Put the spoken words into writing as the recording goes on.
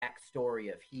story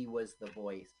if he was the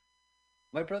voice.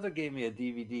 My brother gave me a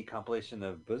DVD compilation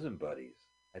of Bosom Buddies.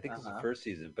 I think it's the Uh-huh. first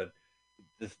season, but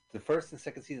the first and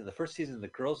second season. The first season, the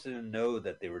girls didn't know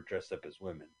that they were dressed up as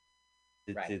women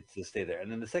Right. to stay there,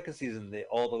 and then the second season,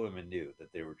 all the women knew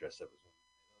that they were dressed up as women.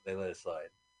 They let it slide.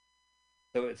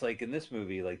 So it's like in this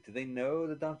movie, like, do they know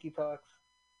the donkey pox?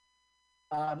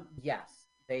 Yes.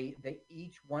 They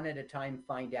each one at a time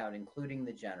find out, including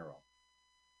the general.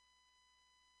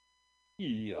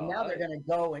 And now Yeah. they're going to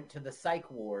go into the psych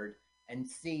ward and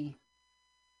see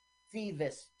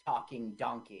this talking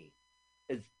donkey.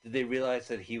 Did they realize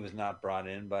that he was not brought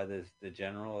in by the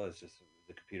general? It's just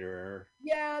the computer error.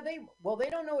 Yeah, they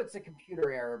don't know it's a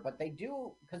computer error, but they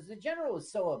do because the general is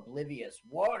so oblivious.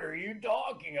 What are you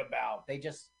talking about? They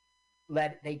just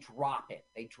they drop it.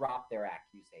 They drop their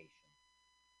accusation.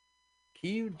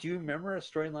 Do you remember a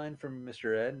storyline from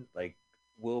Mr. Ed? Like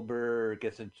Wilbur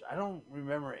gets in. I don't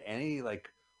remember any. Like,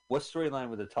 what storyline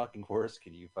with a talking horse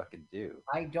can you fucking do?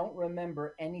 I don't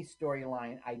remember any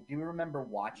storyline. I do remember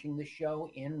watching the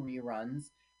show in reruns.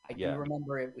 I do Yeah.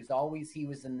 remember it was always he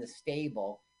was in the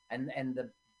stable, and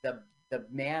the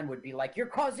man would be like, "You're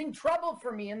causing trouble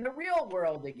for me in the real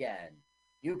world again.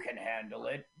 You can handle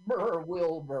it, Brr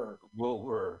Wilbur."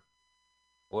 Wilbur.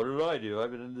 What did I do? I've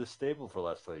been in this stable for the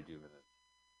last 22 minutes.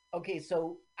 Okay,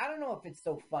 so I don't know if it's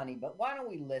so funny, but why don't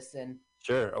we listen?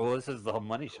 Sure. Well, this is the whole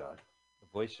money shot, the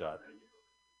voice shot.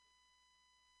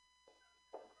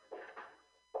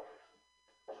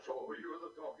 So you're the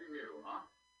talking mule, huh?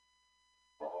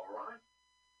 All right.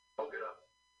 Hook it up.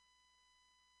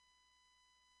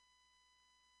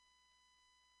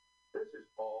 This is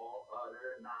all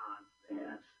utter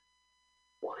nonsense.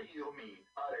 What do you mean,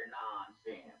 utter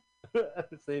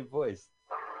nonsense? Same voice.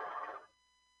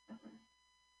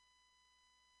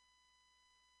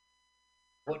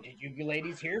 What, did you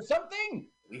ladies hear something?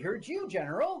 We heard you,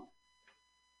 General.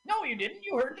 No, you didn't.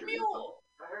 You heard the mule.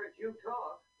 I heard you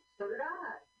talk. So did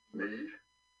I. Me?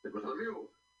 It was the mule.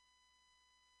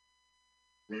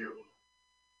 Mule.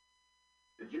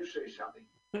 Did you say something?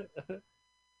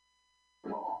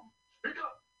 Come on, speak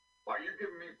up. Are you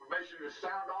giving me permission to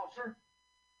sound, officer?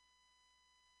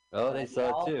 Oh, they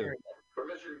saw it too.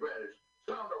 Permission granted.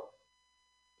 Sound off.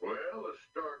 Well, to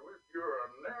start with, you're a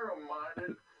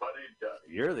narrow-minded fuddy-duddy.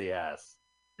 You're the ass.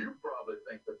 You probably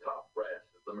think the top brass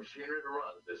is the machinery that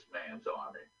runs this man's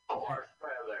army. Horse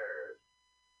feathers.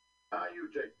 Now you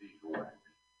take these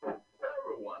whacks.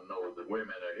 Everyone knows that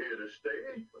women are here to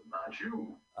stay, but not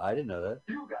you. I didn't know that.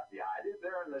 You got the idea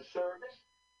they're in the service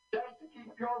just to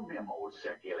keep your memos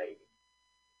circulating.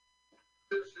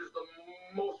 This is the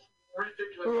most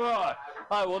ridiculous...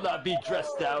 I will not be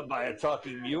dressed down by a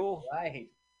talking mule. Right.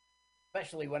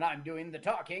 Especially when I'm doing the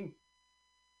talking.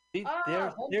 See,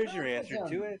 there's your answer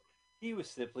to it. He was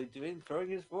simply throwing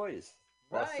his voice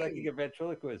while sucking a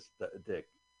ventriloquist dick.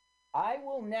 I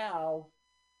will now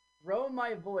throw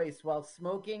my voice while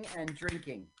smoking and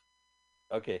drinking.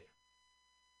 Okay.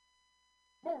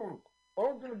 No,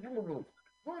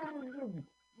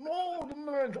 the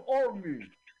man's army.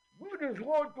 We just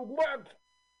want to wax.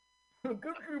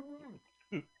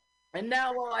 And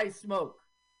now while I smoke,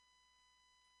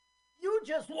 you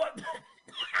just want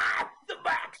the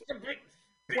wax to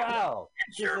be. Wow.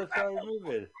 Just a fire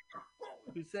movement.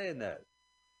 Who's saying that?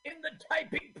 In the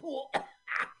typing pool.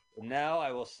 Now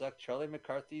I will suck Charlie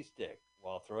McCarthy's dick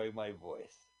while throwing my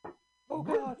voice. Oh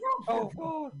God! Oh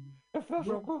God! It feels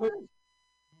so good.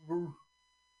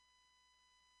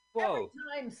 Whoa! Every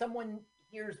time someone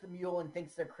hears the mule and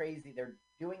thinks they're crazy, they're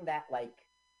doing that like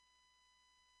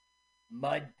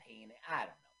mud painting. I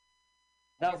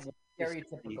don't know. Not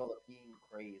stereotypical of being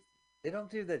crazy. They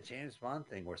don't do that James Bond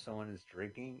thing where someone is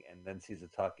drinking and then sees a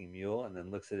talking mule and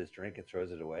then looks at his drink and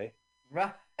throws it away.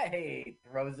 Right,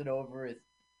 throws it over his.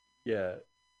 Yeah.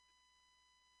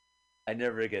 I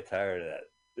never get tired of that.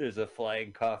 There's a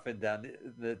flying coffin down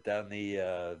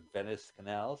the Venice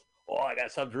canals. Oh, I gotta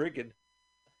stop drinking.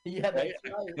 Yeah, that's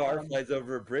right. A car flies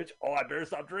over a bridge. Oh, I better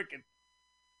stop drinking.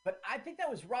 But I think that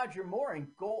was Roger Moore in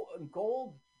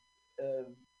Gold.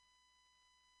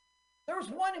 There was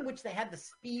one in which they had the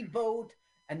speedboat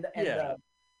and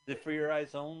the For Your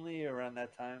Eyes Only around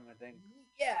that time, I think.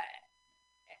 Yeah,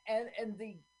 and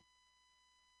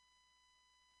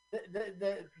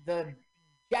the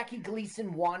Jackie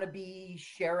Gleason wannabe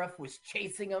sheriff was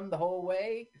chasing him the whole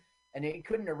way, and he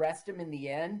couldn't arrest him in the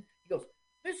end. He goes,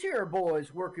 "This here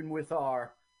boy's working with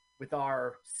our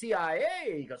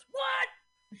CIA." He goes, "What?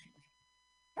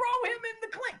 Throw him in the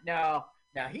clink." Now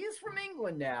he's from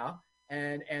England now,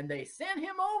 and they sent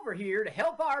him over here to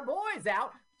help our boys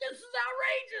out. This is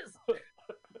outrageous.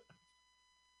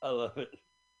 I love it.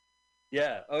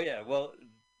 Yeah. Oh, yeah. Well,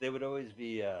 they would always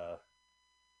be. I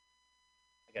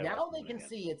gotta watch Now them they can again.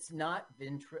 see it's not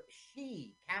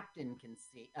Captain can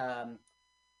see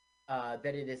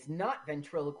that it is not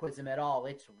ventriloquism at all.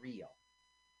 It's real.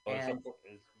 Oh, And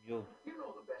you'll. You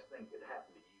know the best thing could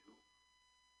happen to you.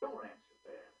 Don't answer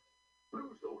that.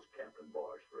 Lose those Captain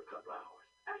boys for a couple hours.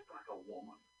 Act like a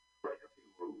woman. Break a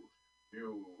few rules.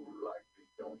 You like me,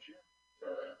 don't you?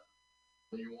 Yeah.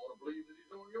 You want to believe that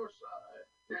he's on your side?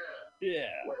 Yeah.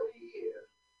 Yeah. Well, he is.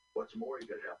 What's more, he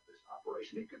could help this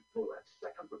operation. He could pull that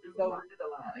second platoon so right to the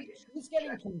line again. he's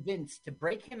getting convinced to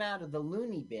break him out of the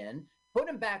loony bin, put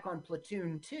him back on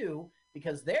platoon 2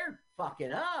 because they're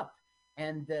fucking up,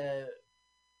 and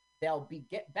they'll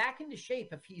get back into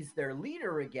shape if he's their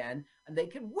leader again, and they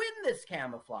can win this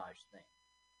camouflage thing.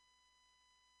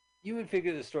 You would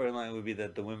figure the storyline would be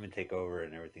that the women take over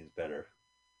and everything's better.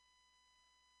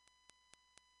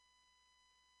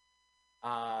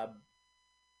 I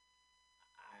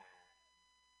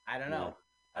don't know. No,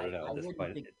 I don't know. At this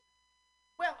point,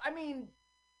 well, I mean,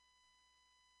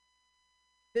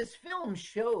 this film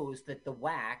shows that the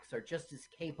WACs are just as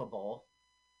capable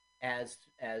as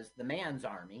the man's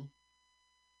army.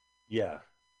 Yeah.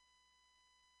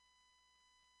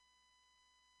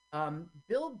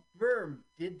 Bill Burr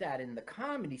did that in the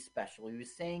comedy special. He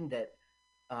was saying that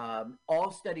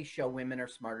all studies show women are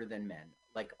smarter than men.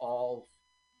 Like all,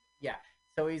 yeah.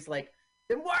 So he's like,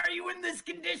 then why are you in this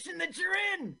condition that you're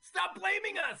in? Stop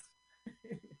blaming us.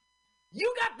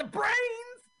 You got the brains.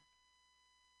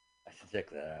 I should check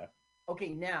that out. Okay,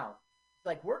 now it's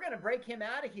like we're gonna break him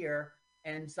out of here,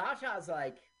 and Sasha's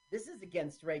like, this is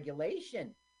against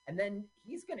regulation, and then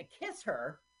he's gonna kiss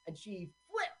her, and she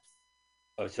flips.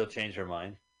 Oh, she'll change her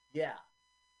mind? Yeah.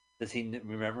 Does he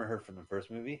remember her from the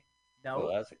first movie? No.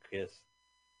 Oh, that's a kiss.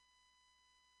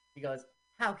 He goes,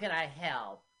 how can I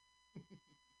help?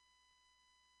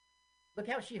 Look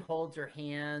how she holds her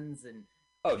hands, and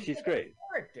she's great.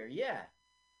 Character, yeah.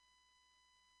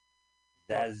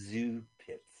 Zazu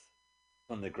Pitts,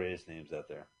 one of the greatest names out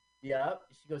there. Yep.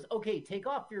 She goes, okay, take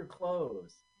off your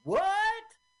clothes. What?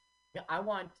 I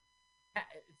want,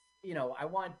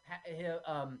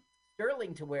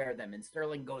 Sterling to wear them, and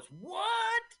Sterling goes,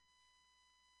 what?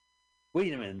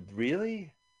 Wait a minute,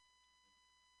 really?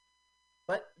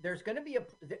 But there's going to be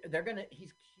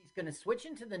he's going to switch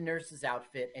into the nurse's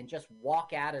outfit and just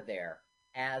walk out of there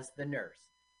as the nurse.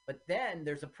 But then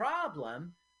there's a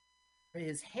problem for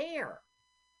his hair.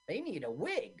 They need a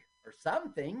wig or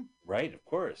something. Right, of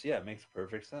course. Yeah, it makes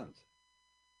perfect sense.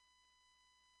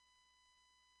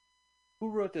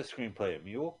 Who wrote this screenplay? A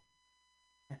mule?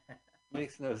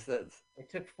 Makes no sense. It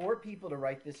took 4 people to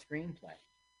write this screenplay.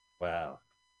 Wow.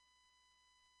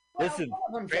 Well, listen,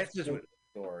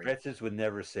 Francis would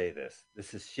never say this.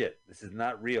 This is shit. This is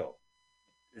not real.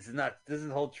 This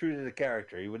doesn't hold true to the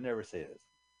character. He would never say this.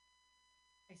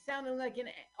 He sounded like he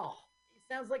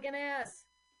sounds like an ass.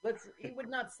 He would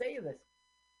not say this.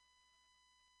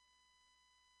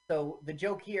 So the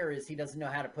joke here is he doesn't know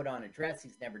how to put on a dress.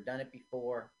 He's never done it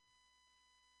before.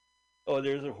 Oh,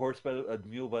 there's a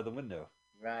mule by the window.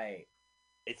 Right.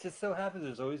 It just so happens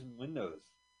there's always windows.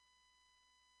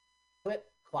 Clip,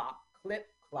 clop,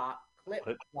 clip, clop, clip,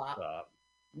 clop.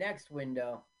 Next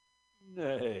window.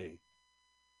 Nay.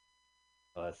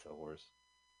 Oh, that's a horse.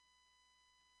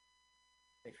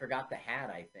 They forgot the hat,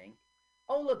 I think.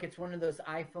 Oh, look, it's one of those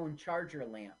iPhone charger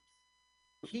lamps.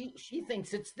 She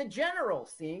thinks it's the general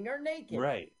seeing her naked.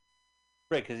 Right.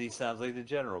 Right, because he sounds like the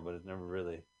general, but it's never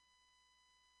really.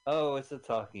 Oh, it's a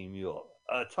talking mule.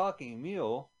 A talking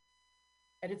mule?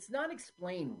 And it's not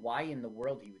explained why in the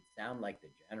world he would sound like the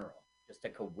general. Just a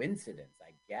coincidence,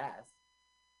 I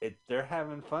guess. They're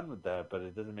having fun with that, but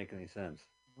it doesn't make any sense.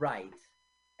 Right.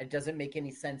 It doesn't make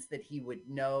any sense that he would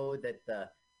know that the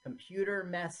computer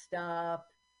messed up.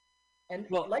 And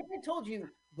like I told you,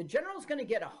 the general's going to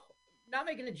get not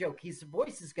making a joke, his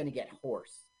voice is going to get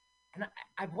hoarse. And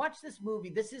I've watched this movie.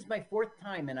 This is my 4th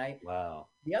time, and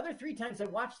the other 3 times I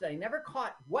watched it, I never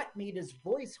caught what made his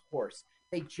voice hoarse.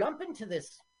 They jump into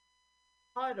this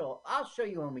puddle. I'll show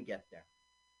you when we get there.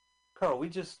 Carl, we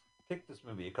just picked this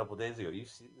movie a couple days ago. You've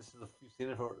seen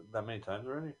it that many times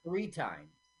already? 3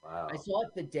 times. Wow. I saw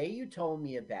it the day you told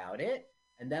me about it,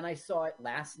 and then I saw it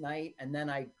last night, and then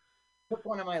I took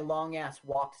one of my long-ass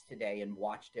walks today and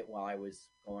watched it while I was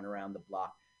going around the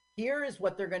block. Here is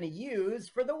what they're going to use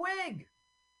for the wig.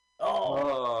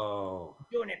 Oh.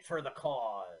 Doing it for the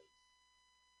cause.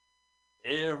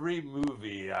 Every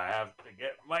movie I have to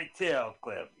get my tail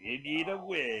clipped. You need a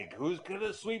wig. Who's going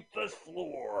to sweep this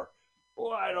floor?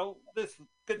 This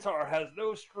guitar has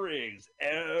no strings.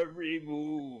 Every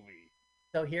movie.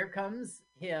 So here comes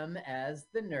him as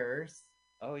the nurse.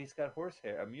 Oh, he's got horse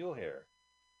hair, a mule hair.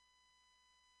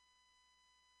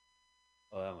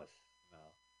 Oh, that must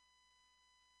smell.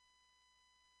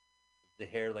 The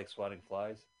hair like swatting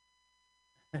flies.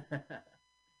 Turn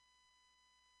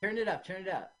it up, turn it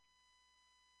up.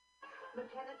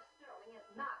 Lieutenant Sterling is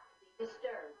not to be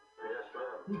disturbed. Yes,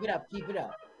 ma'am. Keep it up, keep it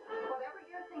up. Whatever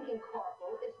you're thinking,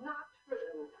 Corporal, is not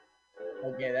true.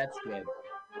 Okay, that's good.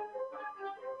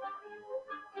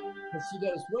 Because she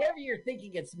goes, whatever you're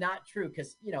thinking, it's not true.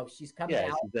 Because, you know, she's coming Yeah,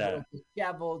 out she's a little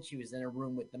disheveled. She was in a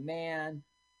room with the man.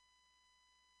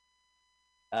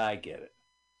 I get it.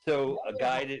 So a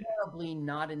guided, Terribly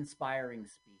not inspiring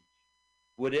speech.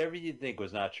 whatever you think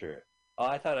was not true. Oh,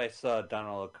 I thought I saw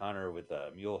Donald O'Connor with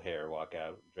mule hair walk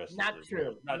out dressed Not as a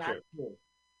true. nurse. Not true.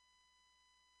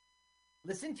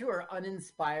 Listen to her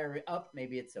uninspiring. Oh,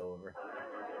 maybe it's over.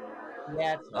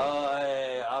 Yeah, it's over.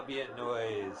 Oh, ambient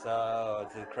noise. Oh,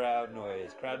 it's a crowd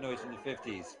noise. Crowd noise from the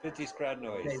 50s. 50s crowd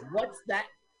noise. Okay, what's that?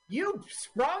 You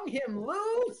sprung him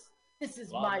loose? This is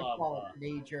Blah, my blah, fault, blah.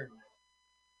 Major.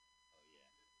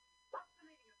 What's the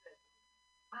meaning of this?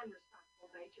 I'm responsible,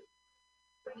 Major.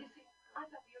 But you see, I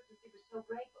thought the urgency was so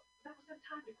great. There was no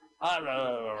time to consult. I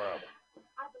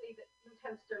believe that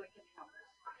Lieutenant Sterling can help us.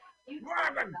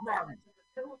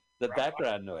 The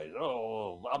background noise.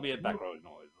 Oh, ambient background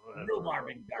noise. Rhubarb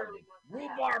and garbage.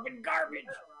 Rhubarb and garbage.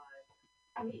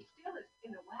 And he still is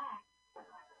in the wax.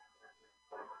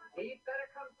 He'd better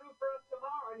come through for us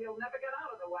tomorrow, and you'll never get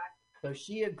out of the wax. So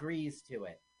she agrees to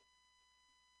it.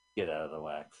 Get out of the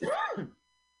wax.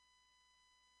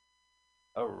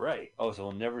 All right. Oh, so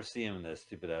we'll never see him in this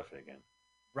stupid outfit again.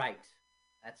 Right.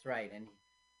 That's right.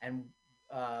 And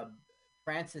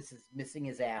Francis is missing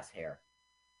his ass hair.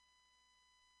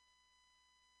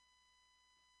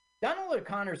 Donald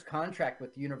O'Connor's contract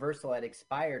with Universal had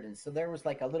expired, and so there was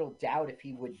like a little doubt if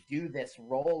he would do this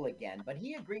role again. But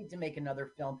he agreed to make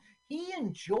another film. He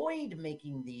enjoyed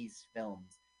making these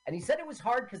films. And he said it was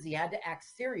hard because he had to act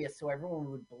serious so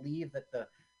everyone would believe that the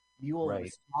mule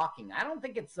was talking. I don't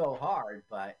think it's so hard,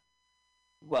 but...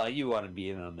 Well, you want to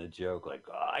be in on the joke, like,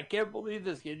 oh, I can't believe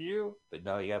this, can you? But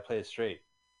no, you got to play it straight.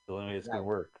 The only way it's going to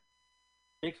work.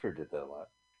 Shakespeare did that a lot.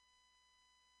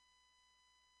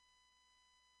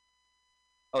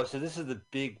 Oh, so this is the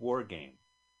big war game.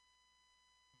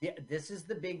 Yeah, this is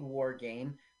the big war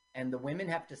game, and the women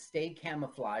have to stay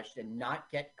camouflaged and not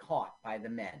get caught by the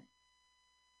men.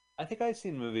 I think I've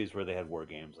seen movies where they had war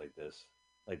games like this.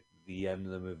 Like the end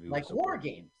of the movie was like war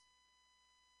games.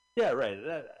 Yeah, right.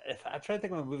 I'm trying to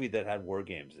think of a movie that had war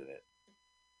games in it.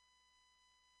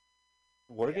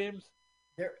 War games?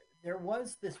 There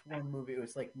was this one movie. It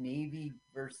was like Navy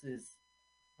versus...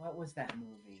 What was that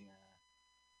movie?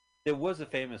 There was a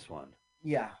famous one.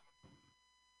 Yeah.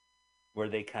 Where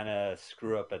they kind of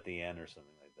screw up at the end or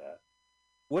something like that.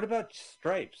 What about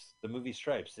Stripes? The movie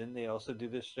Stripes. Didn't they also do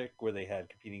this trick where they had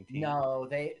competing teams? No,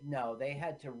 they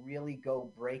had to really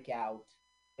go break out.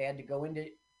 They had to go into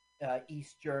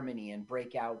East Germany and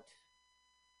break out.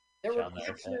 There were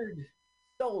captured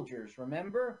soldiers,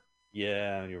 remember?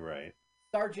 Yeah, you're right.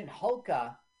 Sergeant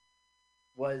Hulka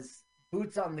was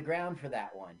boots on the ground for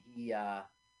that one. He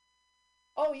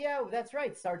oh yeah, that's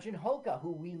right. Sergeant Hulka,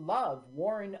 who we love,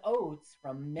 Warren Oates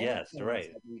from many things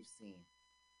that we've seen.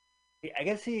 I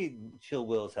guess Chill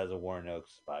Wills has a Warren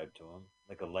Oates vibe to him,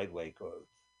 like a lightweight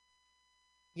Oates.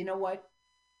 You know what?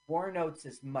 Warren Oates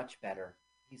is much better.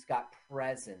 He's got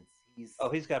presence. He's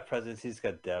got presence. He's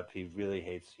got depth. He really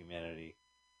hates humanity.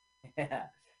 Yeah,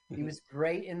 he was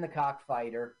great in The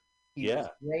Cockfighter. He was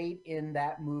great in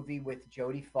that movie with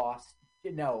Jodie Foster.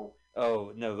 No.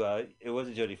 Oh no, it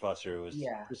wasn't Jodie Foster. It was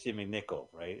Christy McNichol,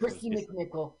 right? Christy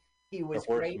McNichol. He was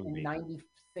great in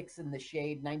 96 in the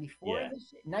Shade, 94 in the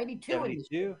Shade, 92 in the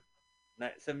Shade.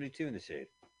 72 in the Shade.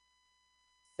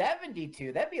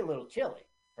 72? That'd be a little chilly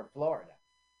for Florida.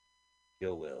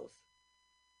 Chill Wills.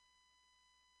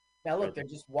 Now look, they're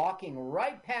just walking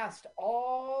right past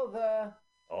all the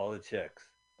chicks.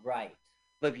 Right.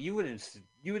 Look, you wouldn't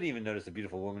even notice a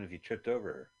beautiful woman if you tripped over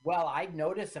her. Well, I'd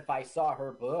notice if I saw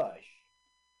her bush.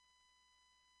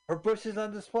 Her bush is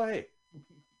on display.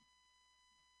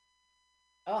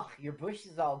 Oh, your bush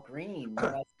is all green.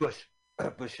 Bush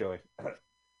showing.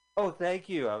 Oh, thank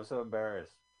you. I was so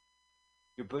embarrassed.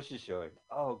 Your bush is showing.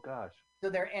 Oh, gosh.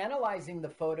 So they're analyzing the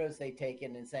photos they've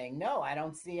taken and saying, no, I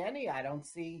don't see any. I don't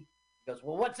see. He goes,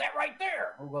 well, what's that right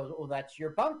there? Who goes, oh, that's your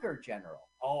bunker, General.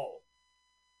 Oh.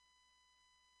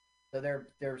 So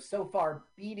they're so far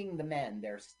beating the men.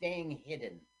 They're staying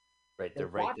hidden. Right, they're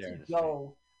right there. In the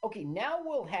go. Okay, now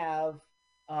we'll have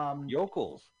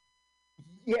yokels.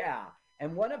 Yeah,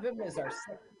 and one of them is our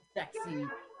sexy,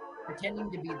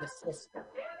 pretending to be the sister.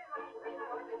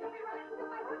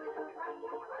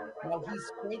 Well,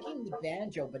 he's breaking the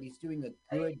banjo, but he's doing a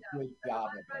good job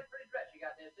of it.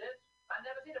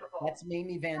 That's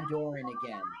Mamie Van Doren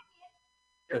again.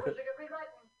 Hey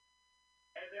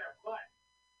there, bud.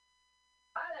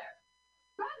 Hi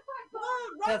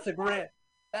there.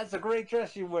 That's a great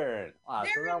dress you're wearing. Ah,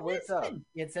 so that works out.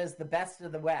 It says the best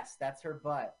of the West. That's her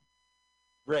butt.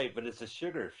 Right, but it's a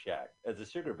sugar shack. It's a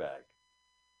sugar bag.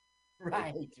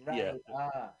 Right. Yeah.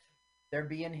 They're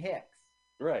being hicks.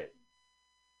 Right.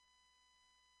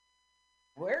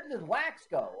 Where did the wax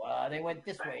go? They went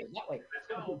this way, that way. Let's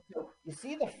go. So you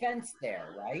see the fence there,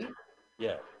 right?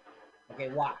 Yeah. Okay,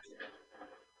 watch.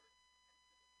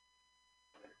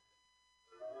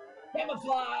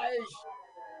 Camouflage!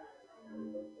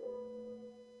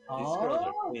 These girls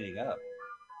are cleaning up.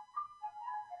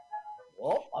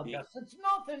 Well, I guess it's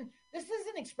nothing. This is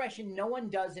an expression no one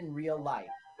does in real life.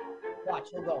 Watch,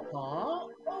 he'll go, huh? Oh,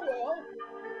 well.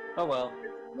 Oh, well.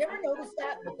 You ever notice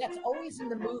that? But that's always in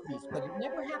the movies, but it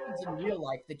never happens in real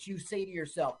life that you say to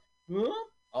yourself, huh?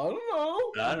 I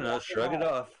don't know. Shrug it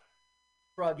off.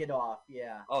 Shrug it off,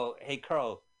 yeah. Oh, hey,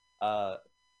 Carl.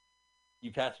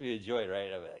 You passed me a joint,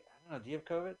 right? I'm like, I don't know. Do you have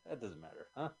COVID? That doesn't matter,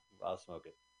 huh? I'll smoke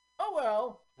it. Oh,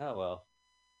 well. Oh, well.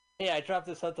 Hey, I dropped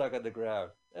this hot dog on the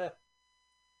ground.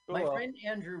 My friend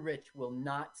Andrew Rich will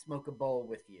not smoke a bowl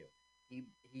with you. He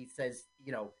says,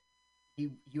 you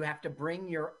have to bring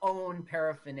your own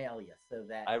paraphernalia so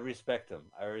that... I respect him.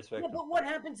 Yeah, but what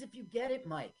happens if you get it,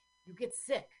 Mike? You get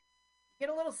sick. You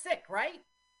get a little sick, right?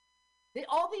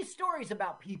 All these stories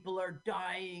about people are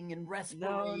dying and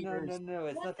respirators. No.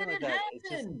 It's nothing like that.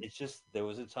 It's just there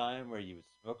was a time where you would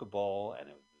smoke a bowl and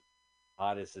it was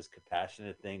hottest, this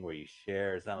compassionate thing where you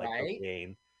share. It's not like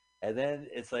cocaine. And then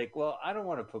it's like, well, I don't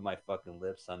want to put my fucking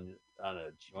lips on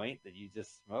a joint that you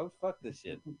just smoked. Fuck this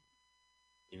shit.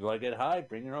 If you want to get high,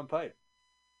 bring your own pipe.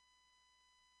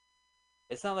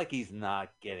 It's not like he's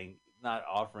not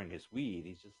offering his weed.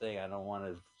 He's just saying, I don't want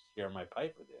to share my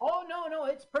pipe with you. Oh, no,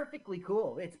 it's perfectly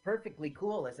cool. It's perfectly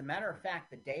cool. As a matter of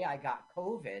fact, the day I got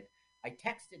COVID, I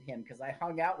texted him because I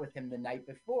hung out with him the night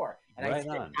before. And I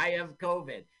said, I have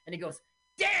COVID. And he goes,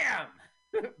 damn!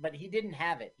 But he didn't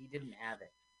have it.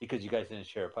 Because you guys didn't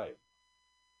share a pipe.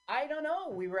 I don't know.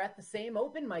 We were at the same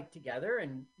open mic together,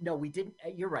 and no, we didn't.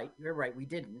 You're right. We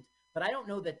didn't. But I don't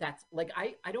know that's like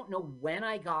I don't know when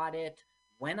I got it,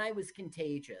 when I was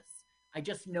contagious. I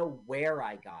just know where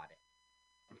I got it.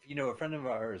 A friend of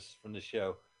ours from the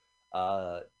show,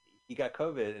 he got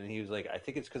COVID, and he was like, I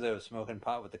think it's because I was smoking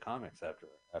pot with the comics after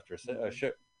a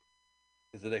show.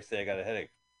 Because the next day I got a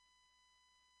headache.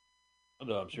 Oh,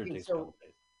 no, I'm sure it takes a couple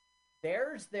days.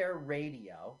 There's their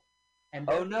radio. And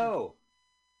oh, no.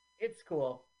 It's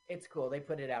cool. They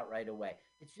put it out right away.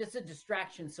 It's just a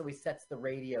distraction, so he sets the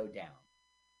radio down.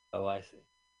 Oh, I see.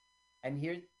 And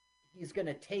he's going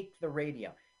to take the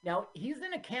radio. Now, he's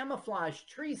in a camouflage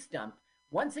tree stump.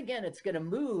 Once again, it's going to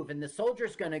move, and the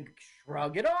soldier's going to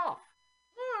shrug it off.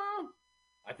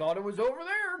 I thought it was over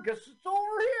there. Guess it's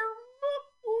over here.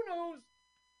 Who knows?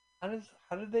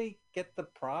 How did they get the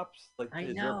props? Like,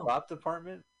 is there a prop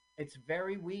department? It's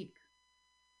very weak.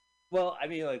 Well, I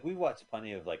mean, like, we watched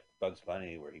plenty of, like, Bugs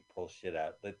Bunny where he pulls shit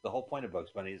out. Like, the whole point of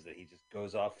Bugs Bunny is that he just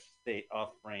goes off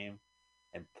frame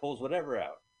and pulls whatever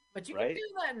out. But you can do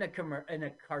that in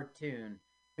a cartoon.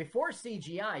 Before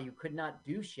CGI, you could not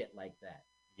do shit like that.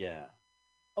 Yeah.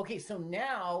 Okay, so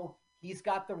now he's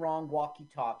got the wrong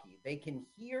walkie-talkie. They can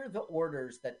hear the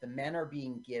orders that the men are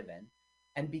being given.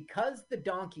 And because the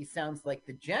donkey sounds like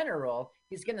the general,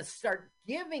 he's going to start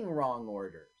giving wrong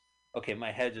orders. Okay,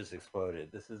 my head just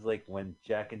exploded. This is like when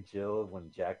Jack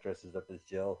dresses up as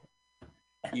Jill,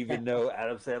 even though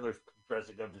Adam Sandler's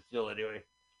dressing up as Jill anyway.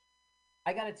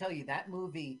 I got to tell you, that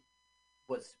movie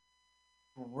was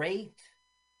great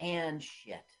and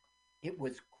shit. It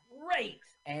was great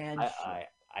and shit.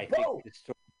 I think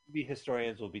movie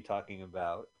historians will be talking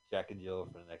about Jack and Jill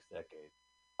for the next decade.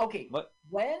 Okay,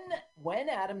 when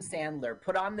Adam Sandler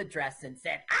put on the dress and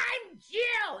said, I'm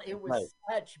Jill, it was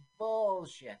such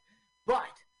bullshit.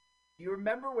 But do you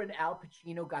remember when Al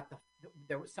Pacino got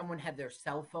someone had their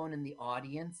cell phone in the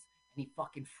audience and he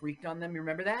fucking freaked on them? You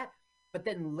remember that? But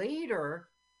then later,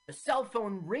 the cell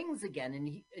phone rings again and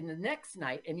in the next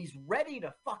night and he's ready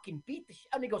to fucking beat the shit.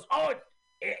 And he goes, oh,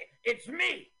 it's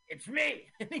me. And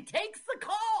he takes the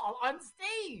call on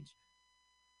stage.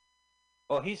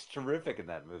 Well, he's terrific in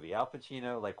that movie. Al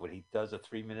Pacino, like when he does a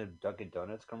 3-minute Dunkin'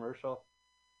 Donuts commercial.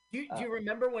 Do you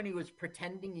remember when he was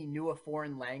pretending he knew a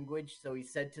foreign language? So he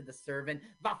said to the servant,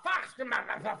 I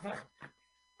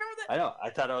know. I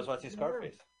thought I was watching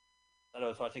Scarface. thought I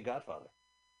was watching Godfather.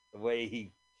 The way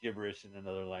he gibberish in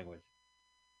another language.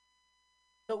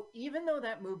 So even though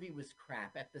that movie was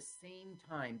crap, at the same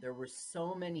time there were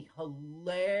so many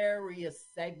hilarious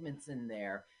segments in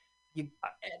there.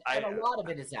 And a lot of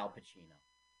it is Al Pacino.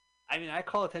 I mean, I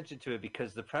call attention to it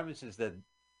because the premise is that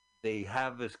they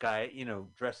have this guy,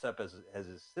 dressed up as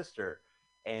his sister,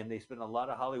 and they spend a lot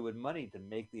of Hollywood money to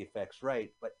make the effects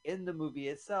right. But in the movie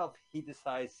itself, he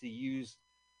decides to use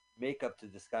makeup to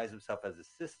disguise himself as a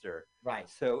sister. Right.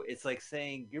 So it's like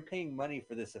saying you're paying money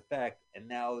for this effect, and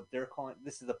now they're calling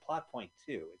this is a plot point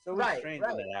too. It's always strange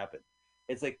when that happens.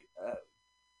 It's like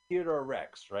Theodore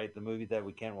Rex, right? The movie that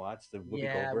we can't watch, the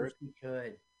Whoopi Goldberg. I wish we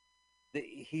could.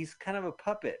 He's kind of a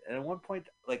puppet, and at one point,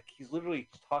 like he's literally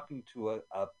talking to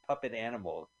a puppet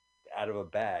animal out of a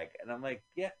bag, and I'm like,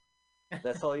 yeah,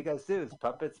 that's all you guys do is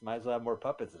puppets. Might as well have more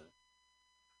puppets in it.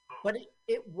 But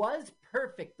it was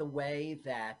perfect the way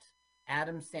that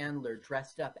Adam Sandler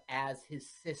dressed up as his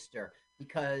sister,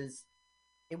 because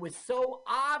it was so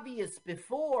obvious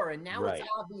before, and now it's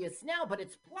obvious now, but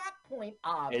it's plot point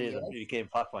obvious. It became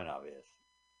plot point obvious.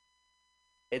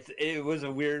 It was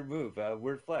a weird move, a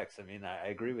weird flex. I mean, I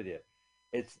agree with you.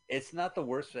 It's not the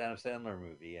worst Adam Sandler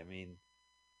movie. I mean,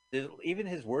 even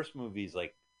his worst movies,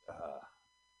 like.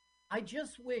 I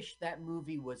just wish that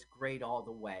movie was great all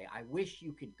the way. I wish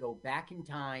you could go back in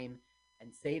time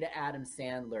and say to Adam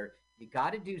Sandler, "You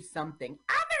got to do something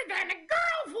other than a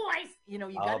girl voice." You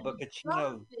got. But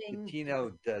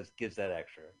Pacino gives that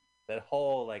extra. That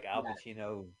whole like Al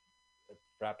Pacino.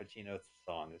 Frappuccino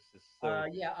song is just so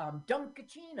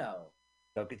Dunkachino.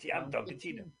 I'm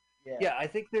Dunkachino. Yeah, I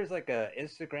think there's like a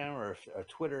Instagram or a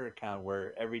Twitter account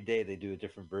where every day they do a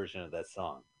different version of that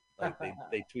song. Like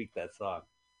they tweak that song.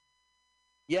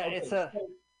 Yeah, okay, it's a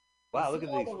wow. Look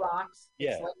at these the rocks.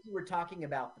 Yeah, it's like you were talking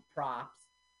about the props.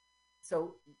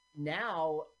 So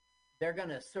now they're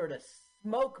gonna sort of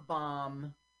smoke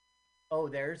bomb. Oh,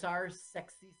 there's our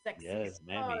sexy star.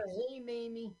 Mamie. Hey,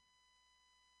 Mamie.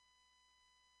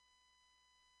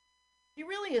 She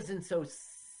really isn't so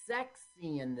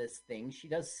sexy in this thing. She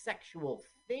does sexual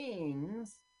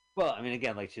things. Well, I mean,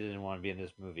 again, like she didn't want to be in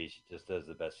this movie. She just does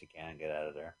the best she can, get out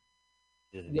of there.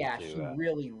 She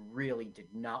really, really did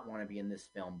not want to be in this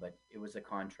film, but it was a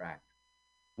contract.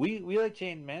 We like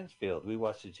Jane Mansfield. We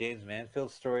watched the James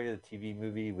Mansfield story, the TV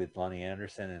movie with Lonnie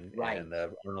Anderson and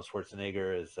Arnold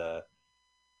Schwarzenegger as the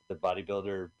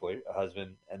bodybuilder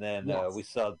husband, and then we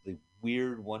saw the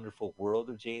Weird Wonderful World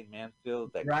of Jane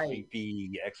Mansfield, that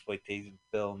creepy exploitation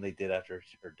film they did after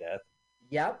her death.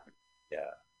 Yep. Yeah.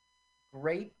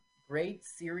 Great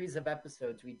series of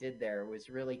episodes we did there. It was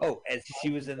really and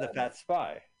she was in The Fat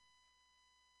Spy.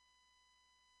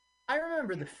 I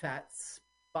remember The Fat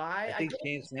Spy. I think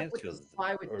James Mansfield the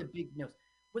spy with the big nose.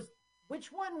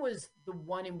 Which one was the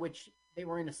one in which they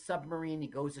were in a submarine, he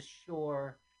goes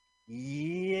ashore?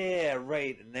 Yeah,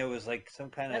 right. And there was like some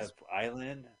kind of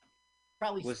island.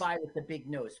 Probably Spy with the big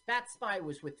nose. Fat Spy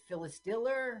was with Phyllis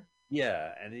Diller.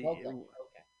 Yeah, and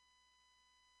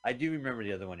I do remember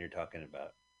the other one you're talking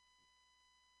about.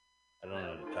 I don't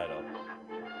know the title.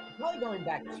 Probably going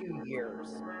back 2 years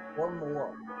or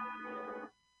more,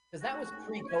 because that was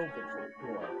pre-COVID for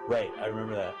sure. Right, I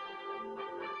remember that.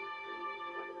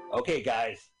 Okay,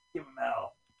 guys, give them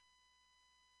hell.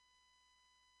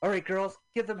 All right, girls,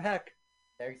 give them heck.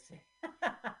 There you see.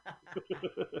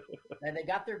 And they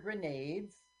got their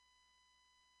grenades.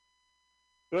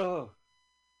 Oh,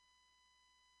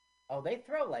 they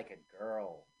throw like a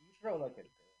girl. You throw like a girl.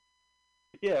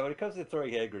 Yeah, when it comes to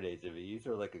throwing hand grenades at me, you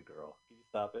throw like a girl. Can you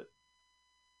stop it?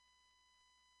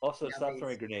 Also, stop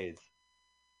throwing grenades.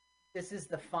 This is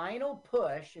the final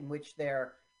push in which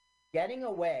they're getting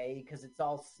away because it's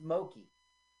all smoky.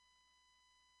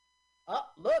 Oh,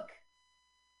 look.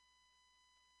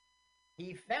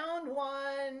 He found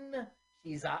one.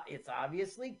 It's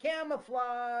obviously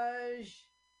camouflage.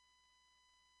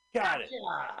 Got it.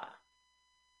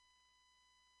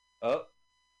 Oh.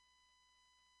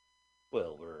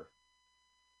 Wilbur.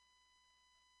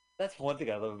 That's one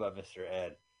thing I love about Mr.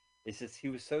 Ed. It's just he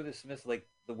was so dismissive. Like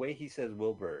the way he says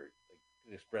Wilbur,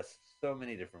 like expressed so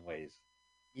many different ways.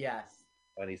 Yes.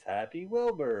 When he's happy,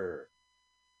 Wilbur.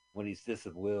 When he's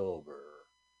Wilbur.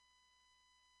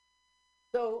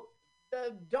 So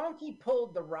the donkey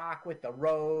pulled the rock with the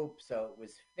rope, so it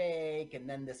was fake, and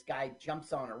then this guy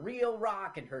jumps on a real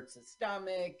rock and hurts his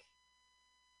stomach.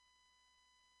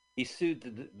 He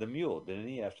sued the mule, didn't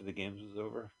he, after the games was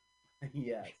over?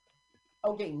 Yes.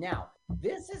 Okay, now,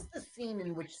 this is the scene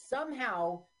in which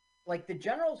somehow, like, the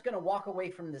general's going to walk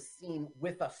away from the scene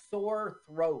with a sore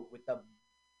throat, with a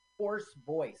hoarse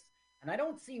voice. And I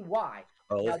don't see why.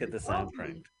 Oh, let's get the sound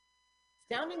cranked.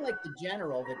 sounding like the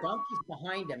general. The donkey's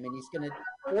behind him, and he's going to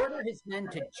order his men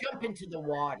to jump into the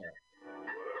water.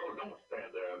 Well, don't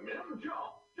stand there, men.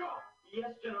 Jump, jump.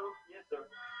 Yes, General. Yes, sir.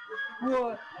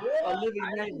 What? A living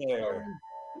nightmare.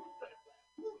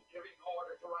 Who's giving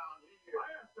orders around here?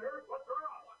 Yes, sir. What's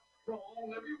wrong? What's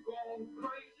wrong? Have you gone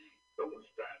crazy? Don't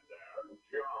stand there.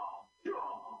 Jump,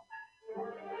 jump.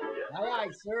 Yes, Aye,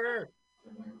 aye, sir.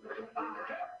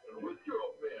 Captain, with your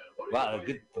men. Wow,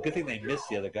 good thing they missed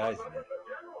the other guys in there.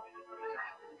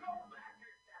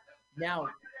 Now,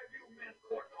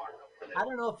 I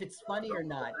don't know if it's funny or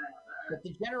not, but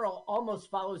the general almost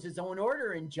follows his own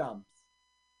order and jumps.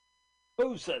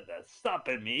 Who said that?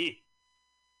 Stopping me?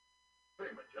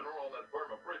 Payment, General, on that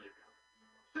Burma bridge account.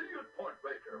 See you at Point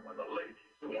Baker when the ladies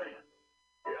win.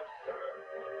 Yes, sir.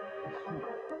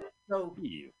 So,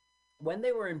 when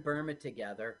they were in Burma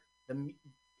together,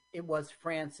 it was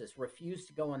Francis refused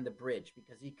to go on the bridge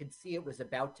because he could see it was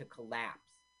about to collapse.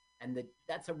 And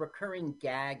that's a recurring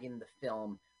gag in the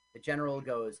film. The general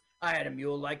goes, I had a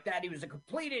mule like that. He was a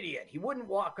complete idiot. He wouldn't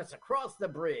walk us across the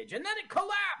bridge. And then it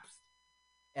collapsed.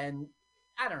 And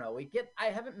I don't know. I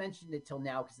haven't mentioned it till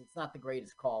now because it's not the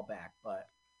greatest callback, but.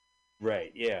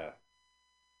 Right, yeah.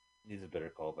 Needs a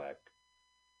better callback.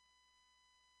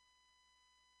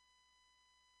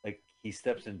 Like, he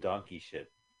steps in donkey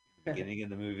shit. Beginning of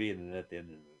the movie and then at the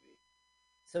end of the movie.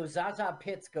 So Zaza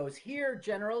Pitts goes, here,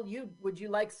 General, would you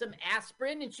like some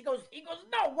aspirin? And he goes,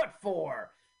 no, what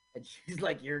for? And she's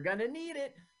like, you're going to need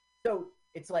it. So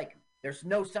it's like, there's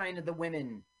no sign of the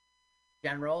women,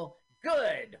 General.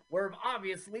 Good. We're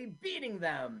obviously beating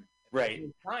them. Right.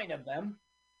 There's no sign of them.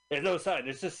 There's no sign.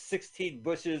 There's just 16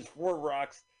 bushes, 4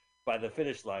 rocks by the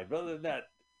finish line. But other than that,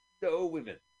 no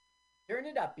women. Turn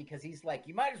it up because he's like,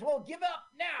 you might as well give up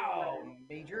now,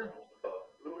 Major.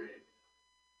 Louis,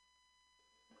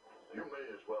 you may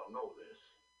as well know this.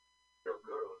 Your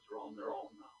girls are on their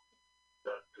own now.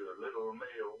 That little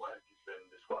male wack has been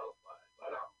disqualified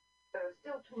by now. There are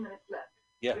still 2 minutes left.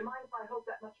 Yeah. Do you mind if I hold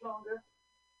that much longer?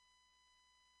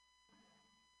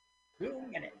 2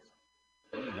 minutes.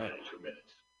 2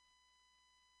 minutes.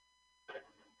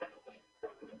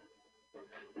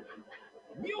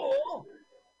 Mule?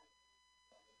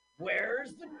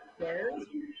 Where's Sterling?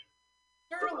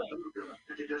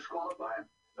 Did you disqualify him?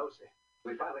 No, sir.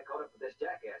 We finally caught up with this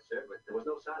jackass, sir, but there was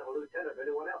no sign of a lieutenant or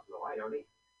anyone else. No, I don't need.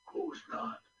 Who's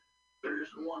not? There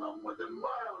isn't one of them within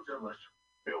miles of us.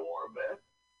 You want to bet?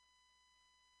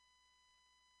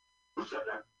 Who said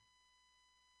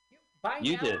that?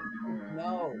 You did.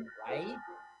 No, right?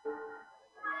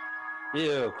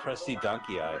 Ew, crusty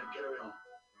donkey eye. Carry on.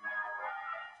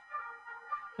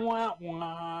 Wah,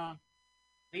 wah.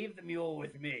 Leave the mule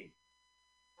with me.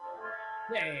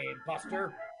 Hey,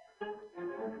 Buster.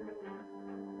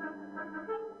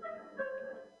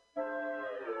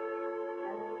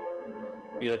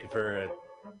 Are you looking for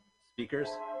speakers?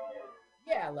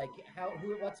 Yeah, like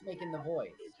what's making the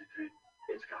voice?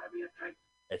 It's gotta be a trick.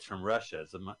 It's from Russia.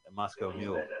 It's a Moscow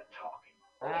mule.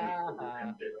 Uh-huh.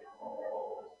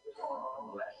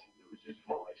 Unless he loses his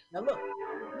voice. Now look,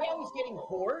 now he's getting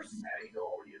hoarse. That ain't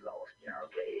all you lost, yeah,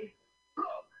 okay?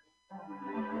 Look.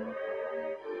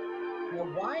 Now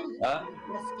why did he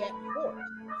just get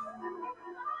hoarse?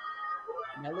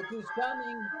 Now look who's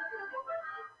coming.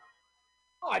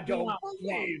 I don't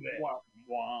believe it. Wah,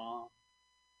 wah.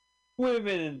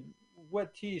 Women in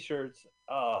wet t-shirts.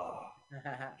 Oh,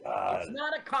 God. It's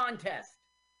not a contest.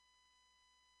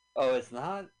 Oh, it's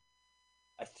not?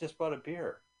 I just bought a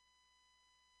beer.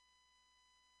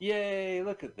 Yay,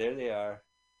 look at, there they are.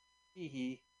 Hee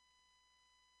hee.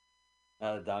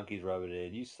 Now the donkey's rubbing it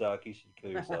in. You suck, you should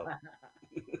kill yourself.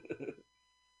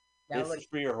 Now This look, is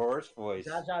for your horse voice.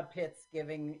 Jaja Pitt's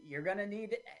giving, you're going to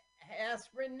need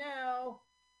aspirin now.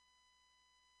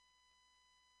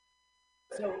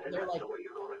 So they're like, That's the way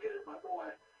you're gonna get it, my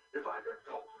boy. If I could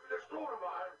talk through this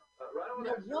coronavirus. Right over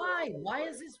now there. why? Why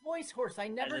is his voice hoarse? I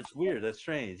And never. it's weird, that's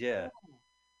strange, yeah.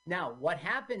 Now, what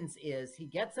happens is he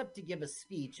gets up to give a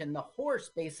speech, and the horse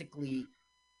basically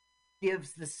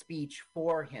gives the speech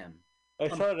for him. I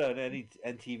saw it on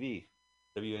NTV,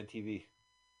 WNTV.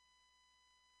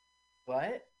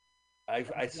 What?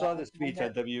 I saw the speech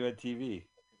on WNTV. And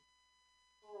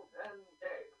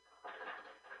hey,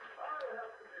 I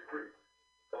have to be brief.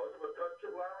 Cause of a touch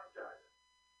of laryngitis.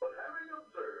 But having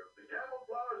observed the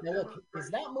camouflage. Now look, he's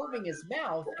not moving his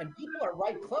mouth, and people are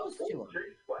right close to him.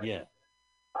 Yeah.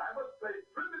 I must pay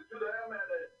tribute to them and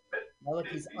admit. Now look,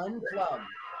 he's unplugged.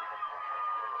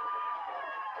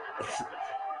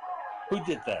 Who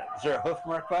did that? Is there a hoof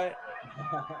mark by it?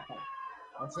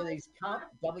 And so these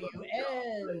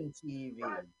WNTV.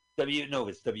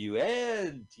 It's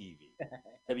WNTV.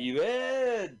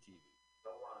 WNTV.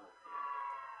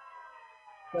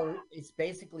 So it's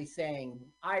basically saying,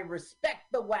 I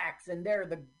respect the Wax, and they're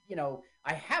the,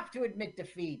 I have to admit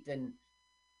defeat. And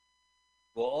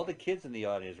well, all the kids in the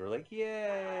audience were like,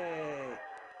 yay!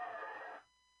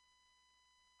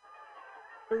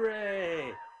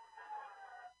 Hooray!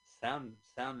 Sound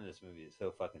in this movie is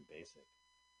so fucking basic.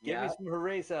 Give me some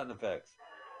hooray sound effects.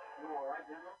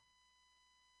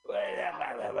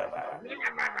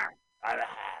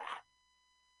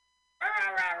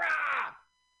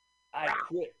 I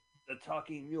quit the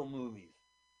Talking Mule movies.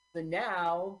 So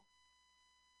now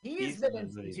he's been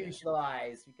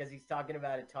institutionalized because he's talking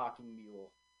about a talking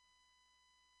mule.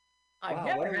 I've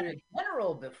never had a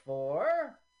general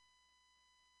before.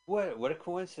 What a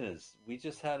coincidence. We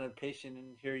just had a patient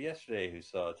in here yesterday who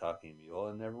saw a talking mule,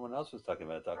 and everyone else was talking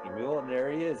about a talking mule, and there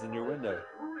he is in your window.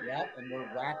 Yep, and we're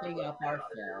wrapping up our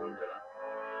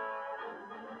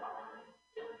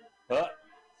film.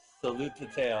 Salute to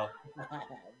tail.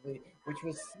 Which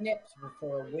was snipped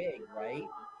before a wig, right?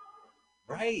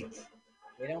 Right.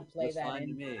 They don't play that in.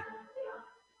 To me.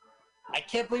 I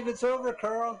can't believe it's over,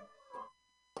 Carl.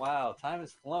 Wow, time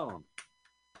has flown.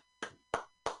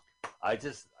 I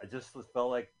just felt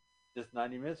like just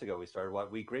 90 minutes ago we started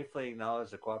what we gratefully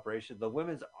acknowledge the cooperation of the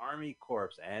Women's Army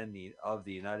Corps and of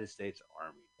the United States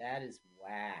Army. That is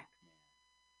whack,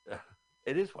 man.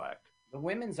 It is whack. The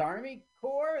Women's Army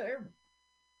Corps, they're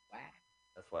whack.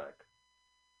 That's whack.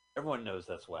 Everyone knows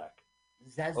that's whack.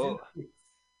 Zazu.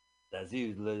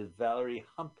 Zazu, Valerie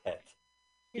Humpet.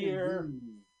 Here.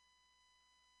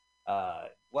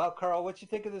 Well, Carl, what'd you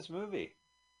think of this movie?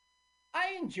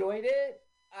 I enjoyed it.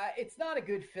 It's not a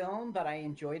good film, but I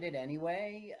enjoyed it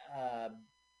anyway.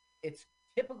 It's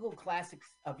typical classics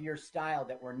of your style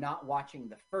that we're not watching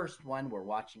the first one. We're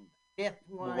watching the fifth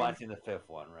one. We're watching the fifth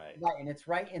one, right? Right, and it's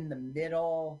right in the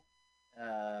middle.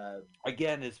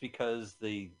 Again, it's because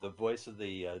the voice of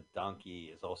the donkey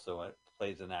is also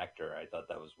plays an actor. I thought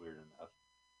that was weird enough,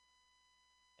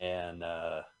 and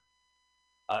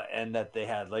that they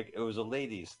had it was a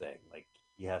ladies thing. Like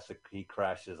he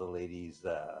crashes a ladies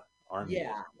army.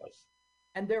 Yeah,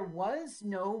 and there was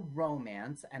no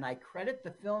romance, and I credit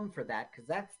the film for that because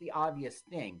that's the obvious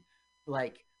thing.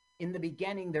 Like in the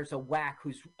beginning, there's a whack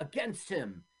who's against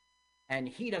him, and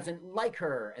he doesn't like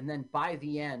her, and then by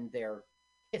the end, they're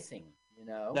kissing.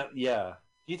 No, yeah.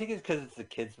 Do you think it's because it's a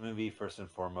kids' movie first and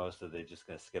foremost that they're just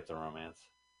gonna skip the romance?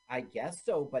 I guess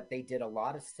so, but they did a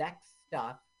lot of sex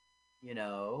stuff.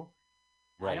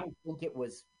 Right. I don't think it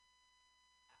was.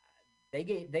 They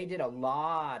did a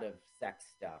lot of sex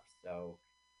stuff, so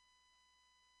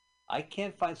I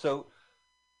can't find. So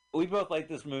we both like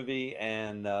this movie,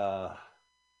 and I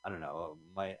don't know.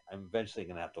 I'm eventually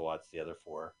gonna have to watch the other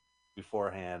 4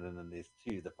 beforehand, and then these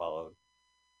 2 that followed.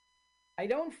 I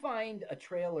don't find a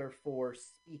trailer for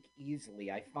Speak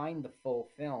Easily. I find the full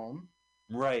film.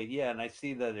 Right. Yeah, and I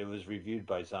see that it was reviewed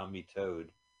by Zombie Toad.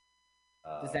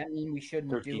 Does that mean we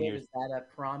shouldn't do it? Is that a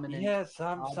prominent? Yes,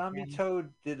 Zombie Toad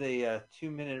did a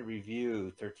 2-minute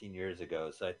review 13 years ago,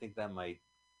 so I think that might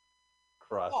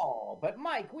cross. Oh, but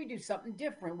Mike, we do something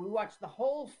different. We watch the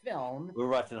whole film. We're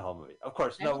watching the whole movie. Of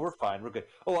course. No, we're fine. We're good.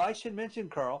 Oh, I should mention,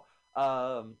 Carl,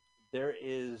 there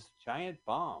is Giant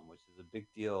Bomb, which is a big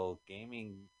deal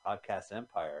gaming podcast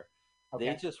empire. Okay.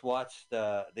 They just watched,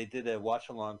 they did a watch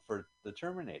along for The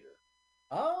Terminator.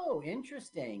 Oh,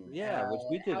 interesting. Yeah, which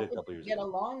we did a couple years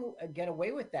ago. Get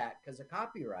away with that because of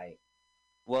copyright.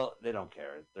 Well, they don't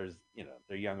care. There's,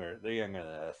 they're younger than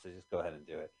us. So just go ahead and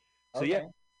do it. So okay.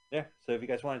 yeah. So if you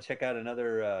guys want to check out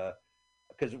another,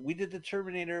 because we did The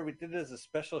Terminator, we did it as a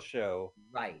special show.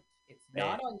 Right. It's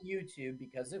not on YouTube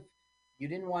because you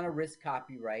didn't want to risk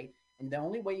copyright. And the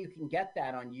only way you can get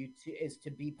that on YouTube is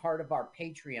to be part of our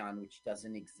Patreon, which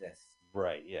doesn't exist.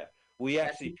 Right. Yeah. We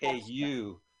actually pay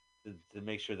you to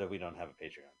make sure that we don't have a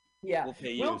Patreon. Yeah. We'll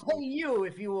pay you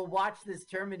if you will watch this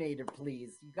Terminator,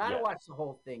 please. You got to watch the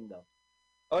whole thing, though.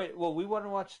 All right. Well, we want to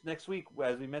watch next week.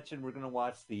 As we mentioned, we're going to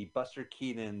watch the Buster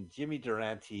Keaton, Jimmy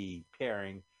Durante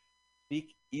pairing,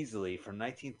 Speak Easily from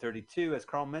 1932. As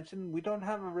Carl mentioned, we don't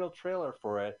have a real trailer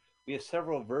for it. We have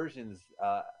several versions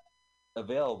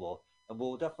available, and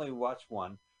we'll definitely watch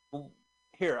one. Well,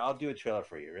 here, I'll do a trailer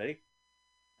for you. Ready?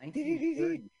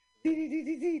 1930.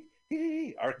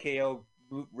 RKO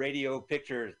Radio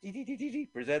Pictures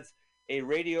presents a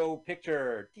radio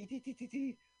picture.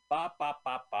 Ba, ba,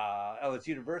 ba, ba. Oh, it's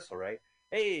Universal, right?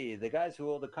 Hey, the guys who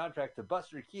hold the contract to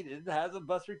Buster Keaton has a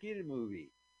Buster Keaton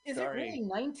movie. Is it really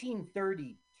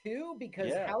 1932?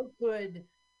 Because how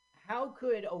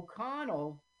could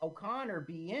O'Connor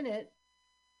be in it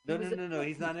No.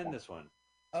 He's not in this one.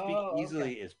 Speak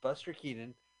Easily is Buster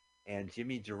Keaton and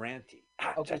Jimmy Durante.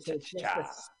 Okay, so it's just a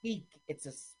speak. It's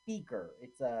a speaker.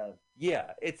 It's a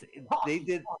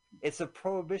It's a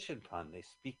prohibition pun. They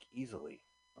speak easily.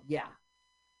 Yeah.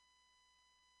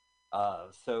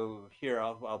 So here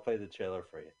I'll play the trailer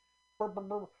for you.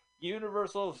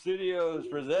 Universal Studios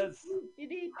presents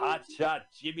Hot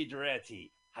Shot Jimmy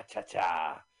Durante. Ha cha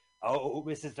cha. Oh,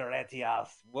 Mrs. Durante, I'll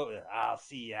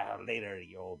see you later,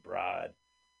 you old broad.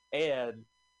 And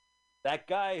that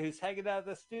guy who's hanging out of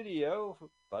the studio,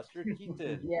 Buster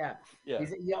Keaton. yeah.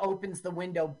 He opens the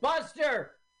window.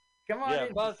 Buster, come on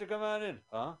in. Buster, come on in.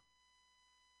 Huh?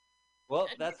 Well,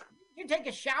 that's... You take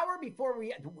a shower before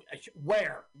we...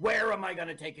 Where? Where am I going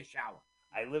to take a shower?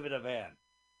 I live in a van.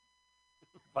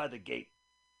 By the gate.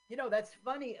 That's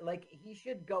funny. Like, he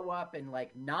should go up and,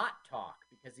 like, not talk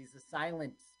because he's a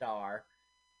silent star.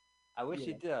 I wish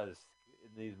he does in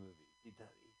these movies. He does.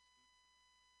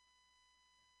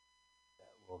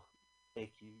 That will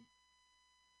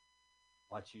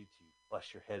want you to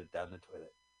flush your head down the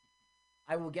toilet.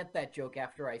 I will get that joke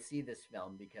after I see this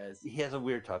film because... He has a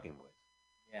weird talking voice.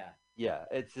 Yeah. Yeah,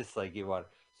 it's just like you want...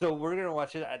 So we're going to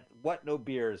watch it. What No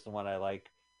Beer is the one I like.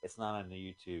 It's not on the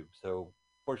YouTube. So...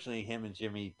 Fortunately, him and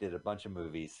Jimmy did a bunch of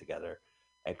movies together,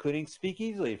 including Speak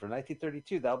Easily from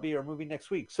 1932. That'll be our movie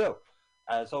next week. So,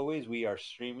 as always, we are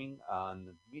streaming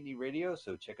on Mutiny Radio,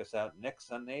 so check us out next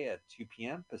Sunday at 2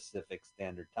 p.m. Pacific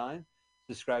Standard Time.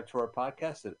 Subscribe to our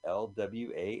podcast at LWAFLMOYT,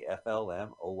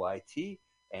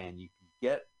 and you can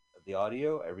get the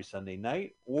audio every Sunday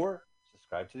night, or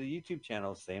subscribe to the YouTube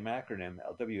channel, same acronym,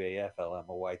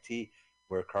 LWAFLMOYT,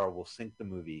 where Carl will sync the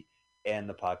movie and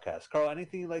the podcast. Carl,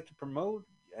 anything you'd like to promote?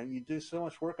 And you do so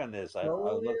much work on this. I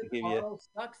would love to give you...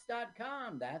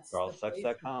 CarlSucks.com. That's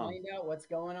CarlSucks.com. Find out what's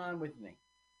going on with me.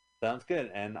 Sounds good.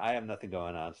 And I have nothing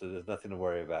going on, so there's nothing to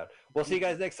worry about. We'll see you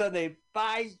guys next Sunday.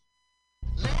 Bye!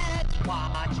 Let's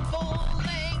watch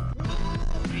full-length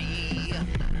movie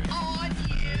on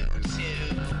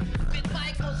YouTube with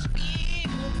Michael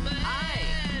Spiegelman. Hi!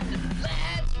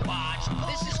 Let's watch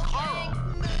this is Carl.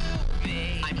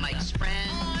 Movie. I'm Mike's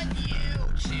friend. On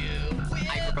YouTube.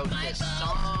 I wrote this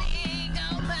song.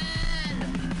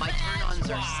 My turn-ons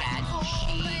are sad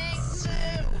sheets.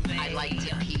 I like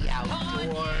to pee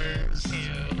outdoors.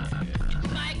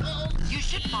 You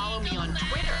should follow me on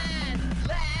Twitter.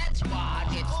 Let's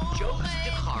watch. It's Jokes de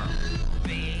Carl.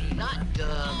 Not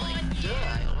duh like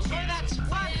duh. So that's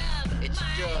funny. It's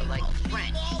duh like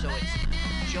French. So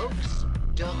it's Jokes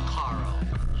de Carl.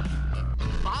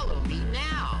 Follow me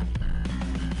now.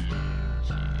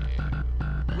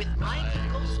 With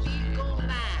Michael Spiegelman.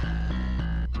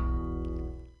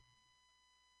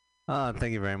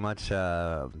 Thank you very much.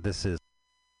 This is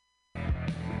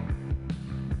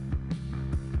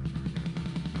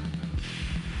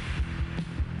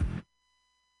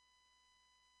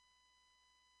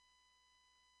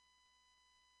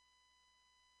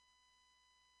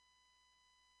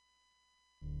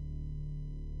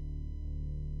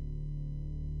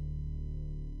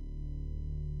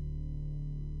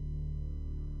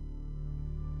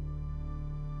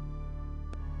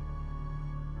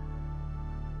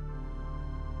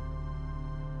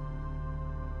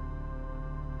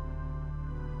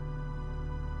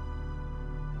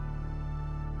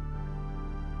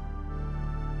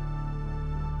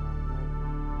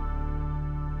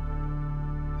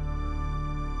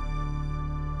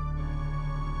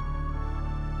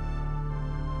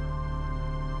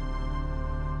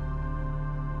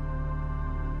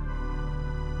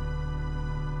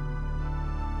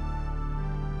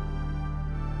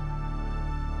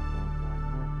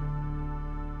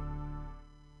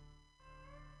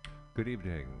Good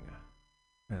evening,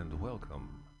 and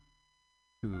welcome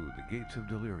to the Gates of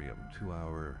Delirium, 2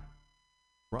 hour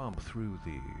romp through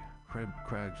the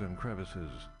crags and crevices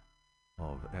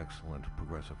of excellent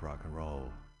progressive rock and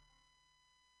roll,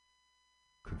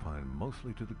 confined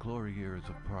mostly to the glory years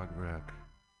of prog rock,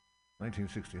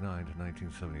 1969 to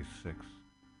 1976.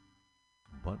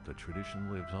 But the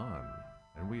tradition lives on,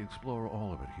 and we explore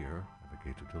all of it here at the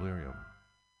Gates of Delirium.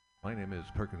 My name is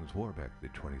Perkins Warbeck, the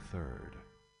 23rd.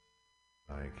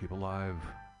 I keep alive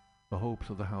the hopes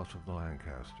of the House of the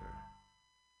Lancaster.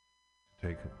 To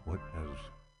take what as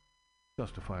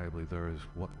justifiably theirs,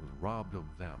 what was robbed of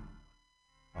them.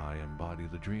 I embody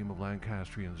the dream of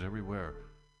Lancastrians everywhere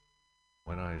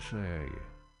when I say,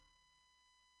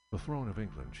 the throne of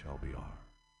England shall be ours.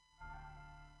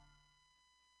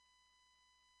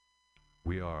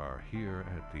 We are here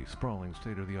at the sprawling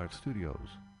state-of-the-art studios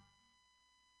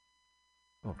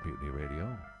of Mutiny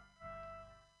Radio.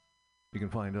 You can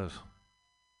find us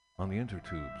on the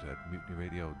intertubes at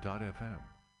MutinyRadio.fm.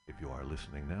 If you are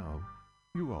listening now,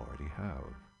 you already have.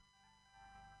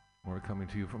 We're coming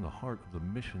to you from the heart of the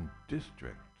Mission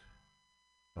District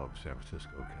of San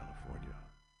Francisco, California.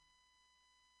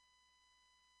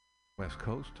 West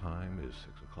Coast time is 6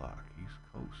 o'clock. East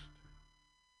Coast,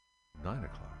 9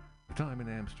 o'clock. The time in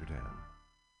Amsterdam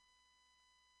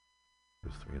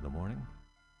is 3 in the morning.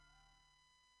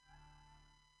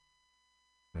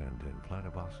 And in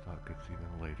Vladivostok, it's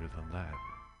even later than that.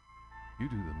 You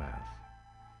do the math.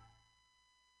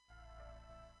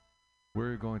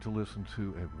 We're going to listen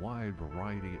to a wide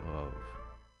variety of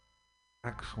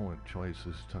excellent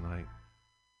choices tonight.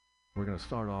 We're going to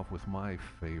start off with my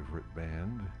favorite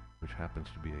band, which happens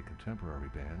to be a contemporary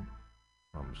band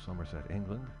from Somerset,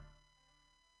 England.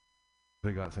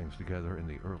 They got things together in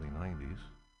the early 90s,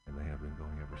 and they have been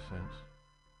going ever since.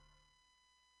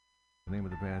 The name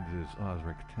of the band is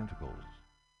Ozric Tentacles.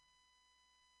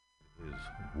 It is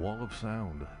Wall of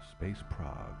Sound, Space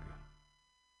Prague.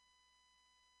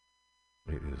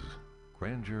 It is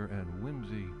grandeur and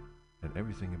whimsy and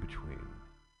everything in between.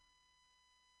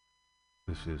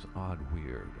 This is Odd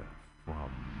Weird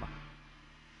from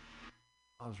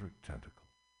Ozric Tentacles.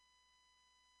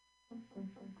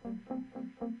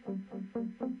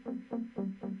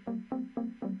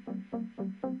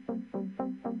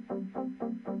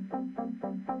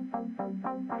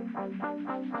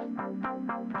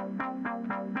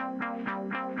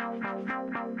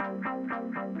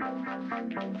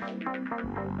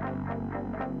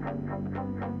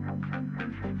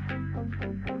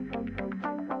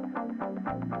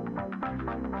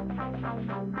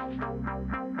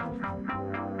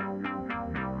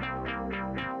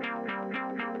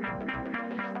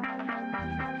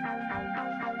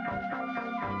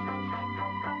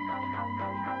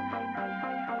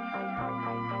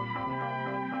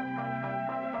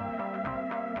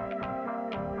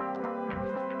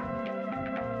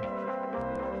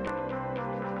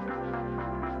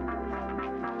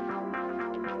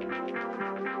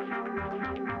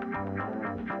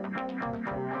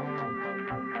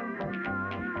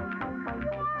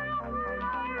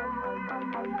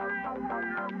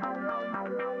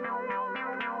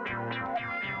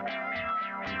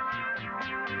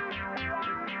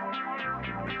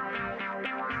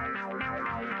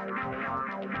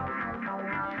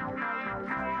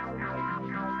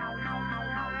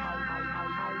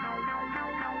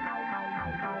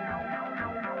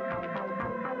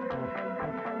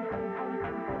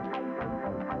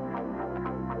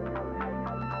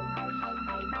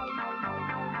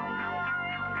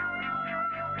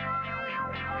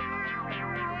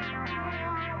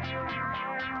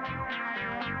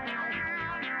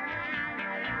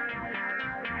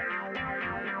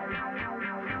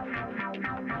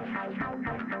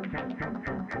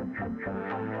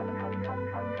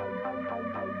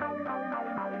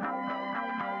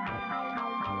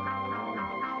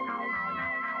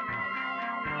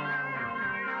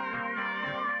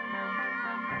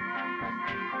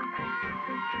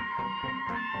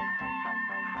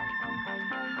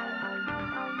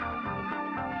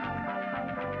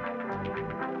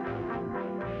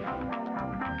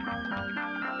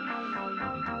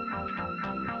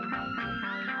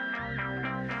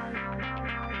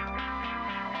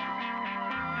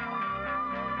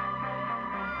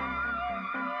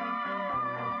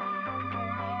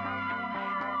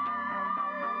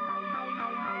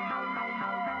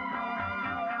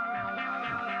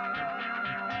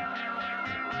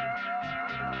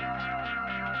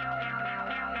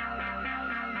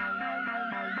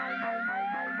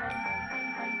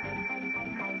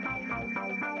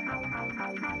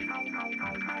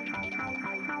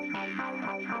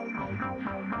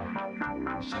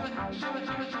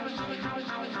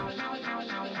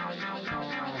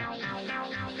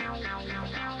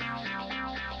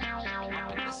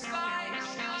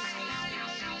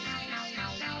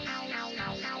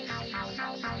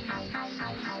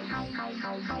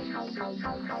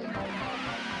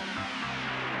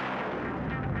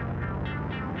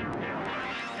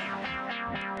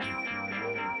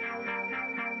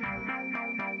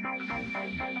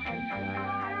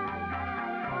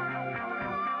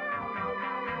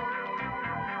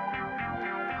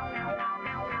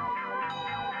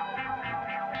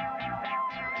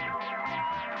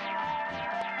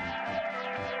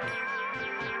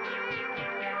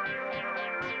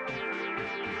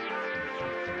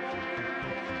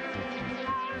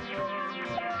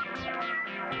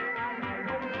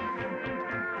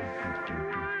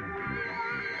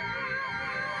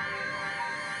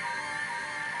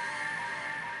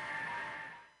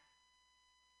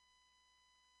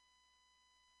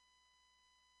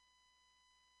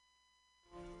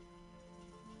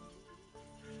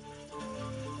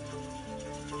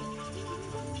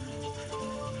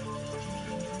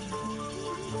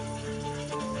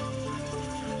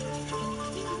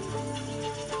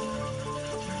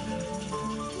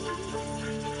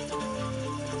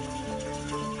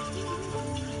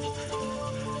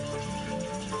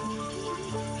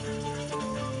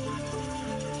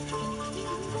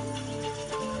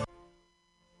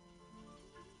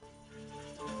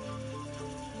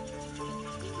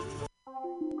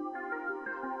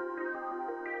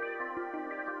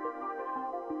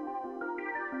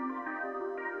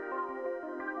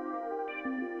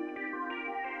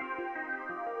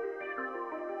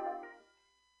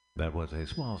 That was a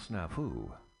small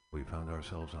snafu. We found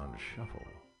ourselves on shuffle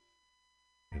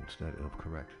instead of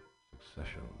correct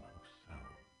succession of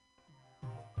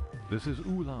sound. This is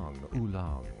Oolong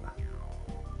Oolong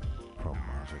from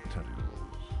Mazic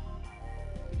Tentacles.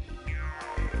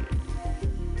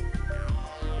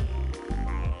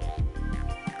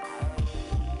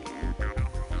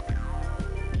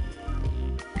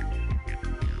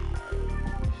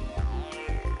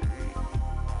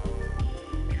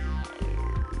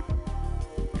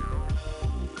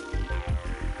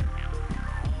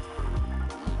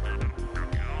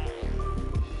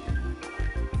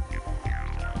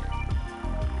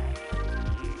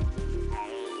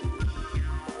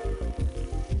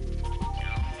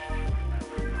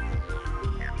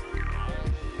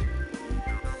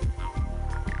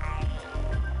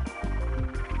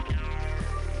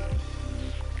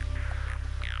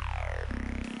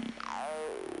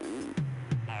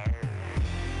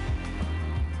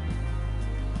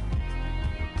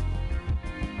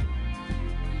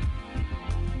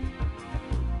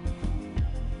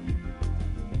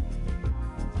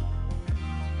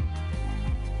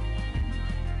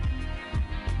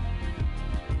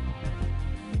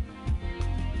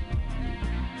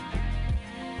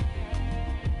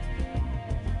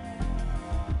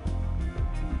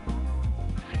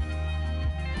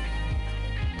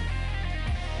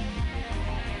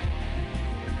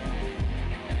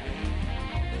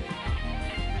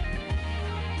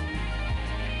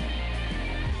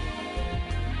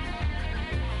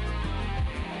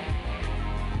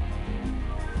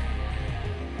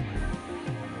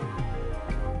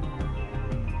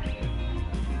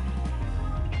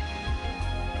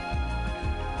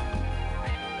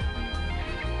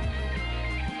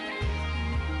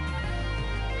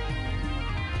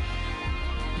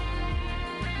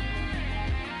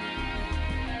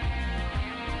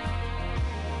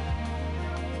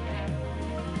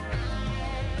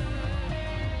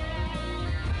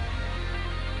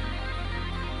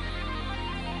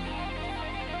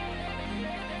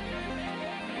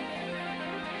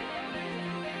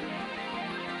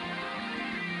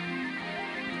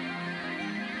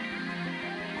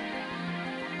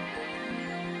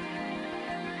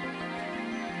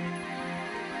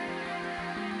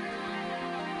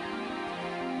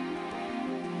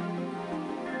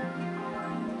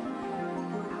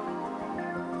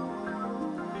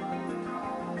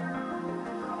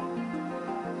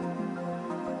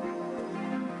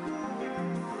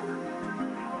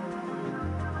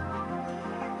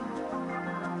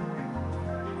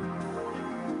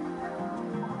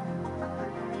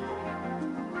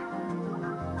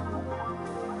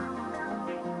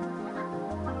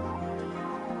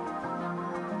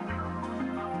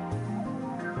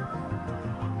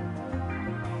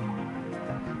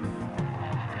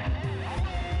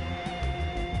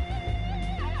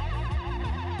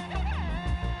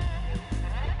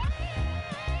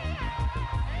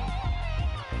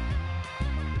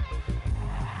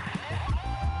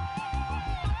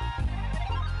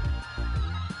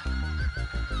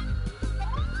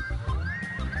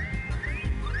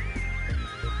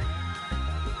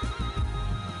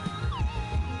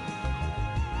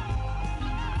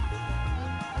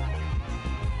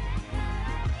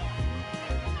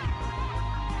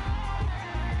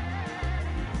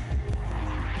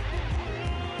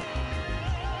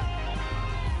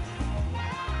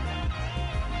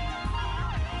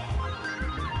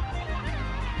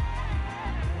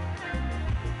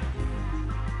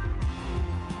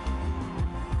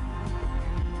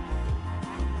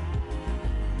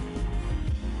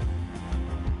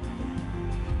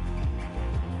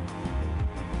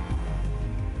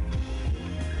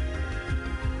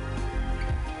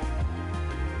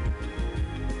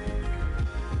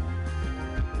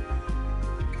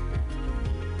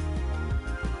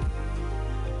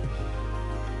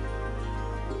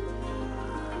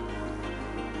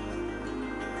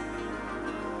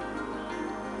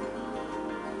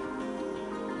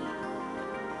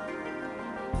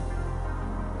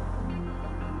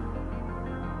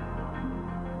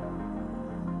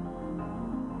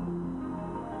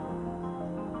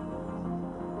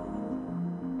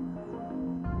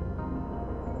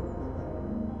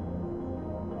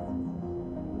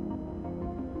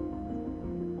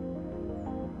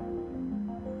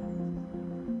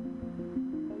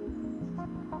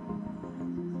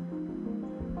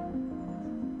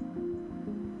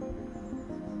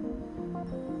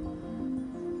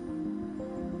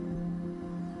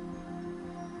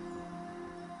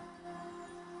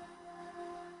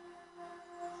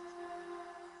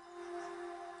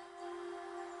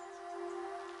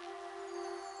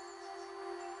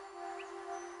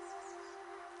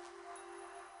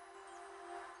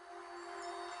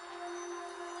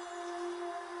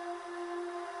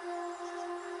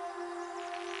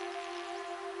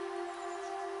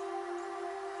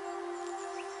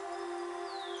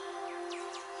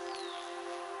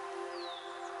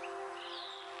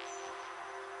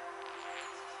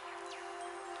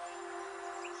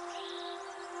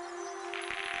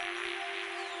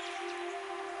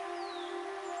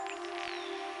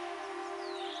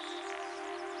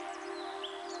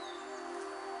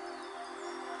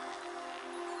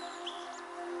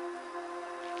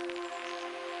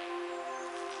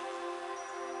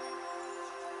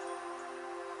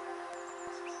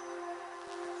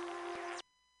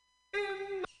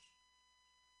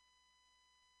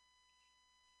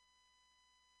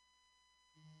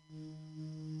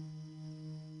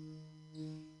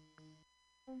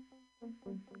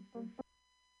 Stand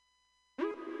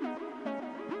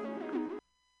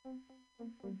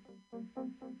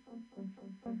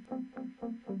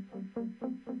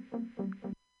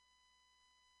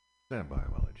by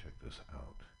while I check this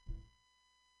out.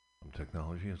 Some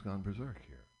technology has gone berserk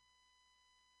here.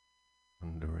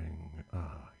 Wondering, here we go.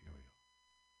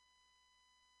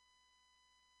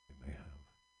 We may have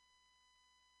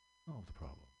solved the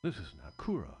problem. This is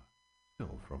Nakura,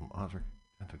 still from Ozric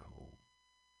Tentacle.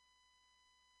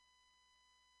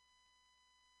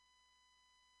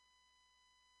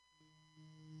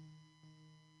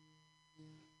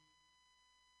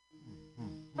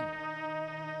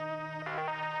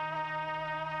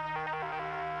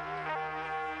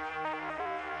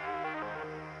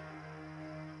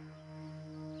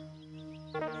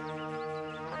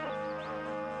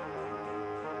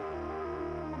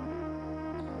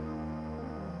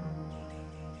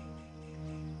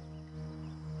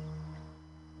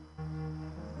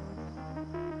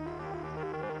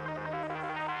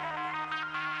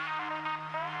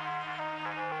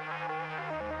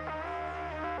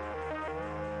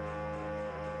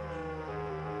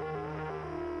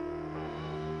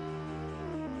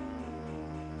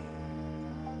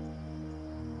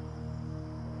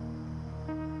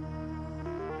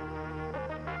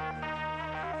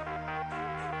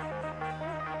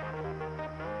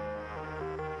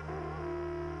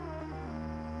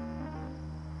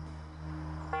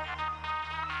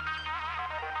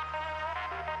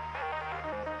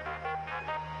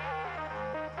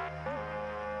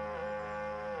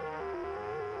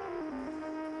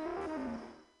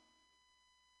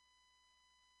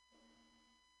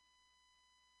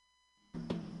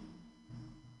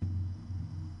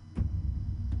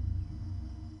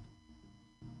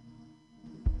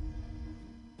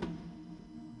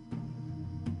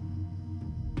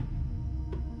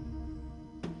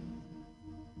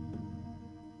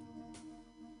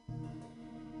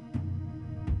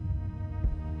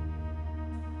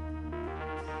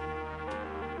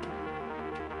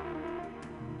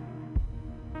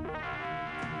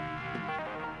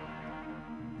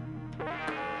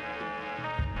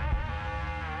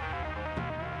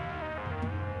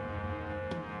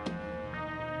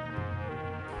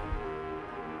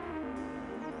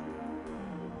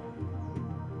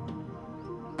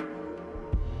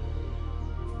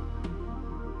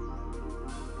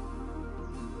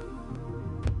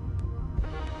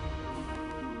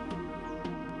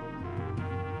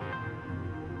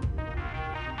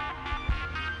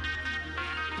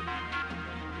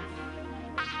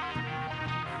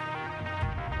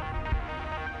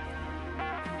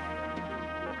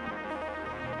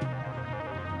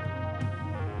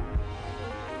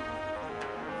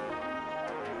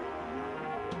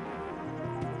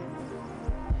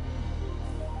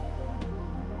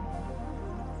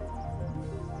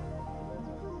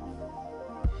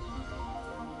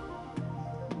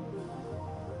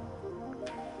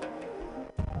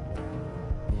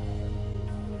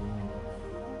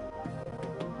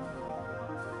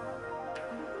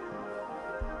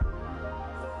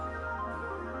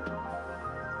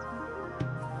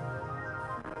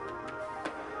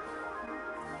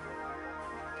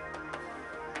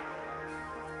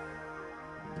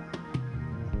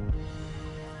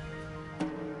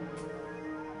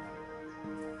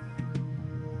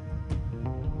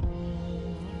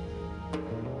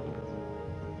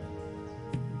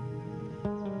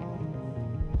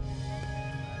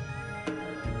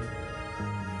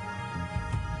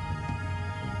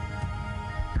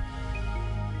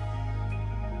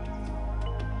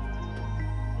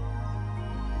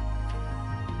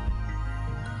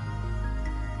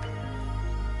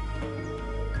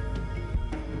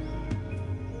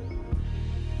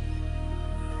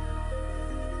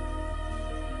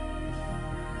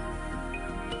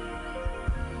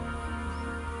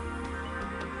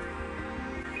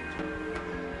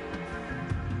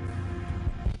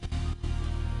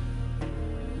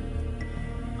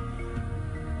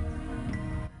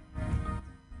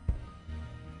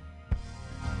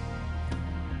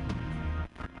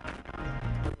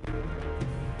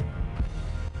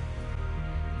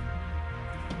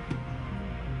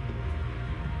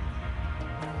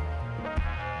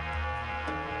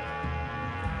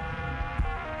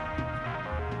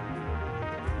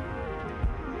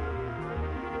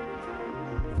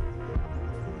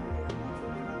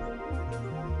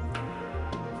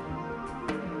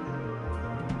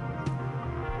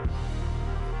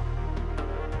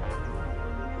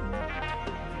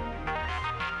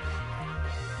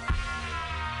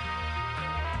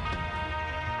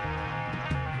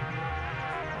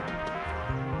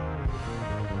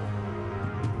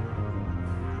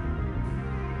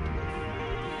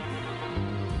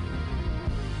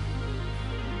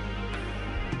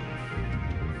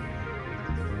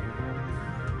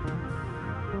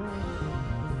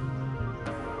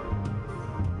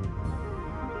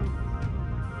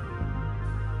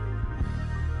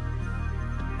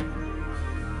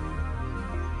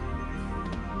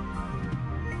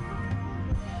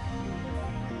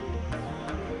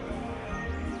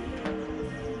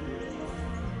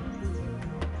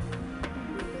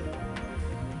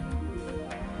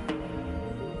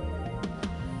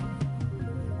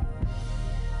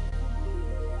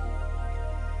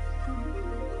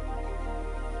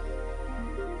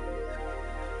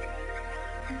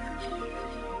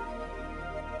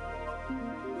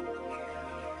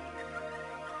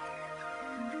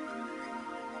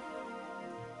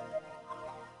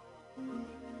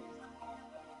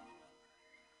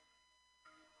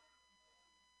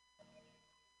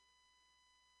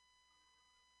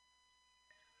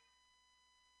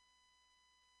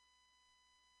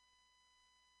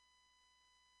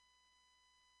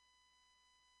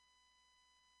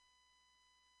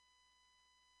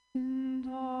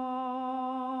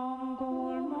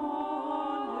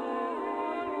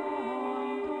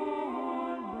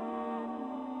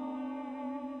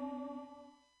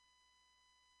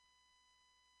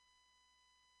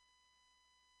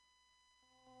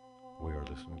 We are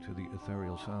listening to the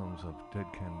ethereal sounds of Dead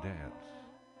Can Dance.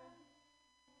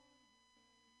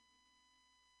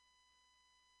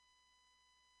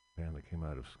 Band that came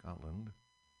out of Scotland,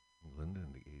 England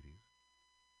in the 80s.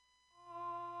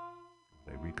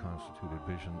 A reconstituted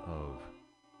vision of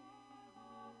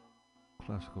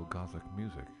classical Gothic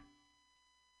music,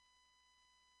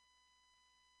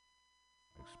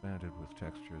 expanded with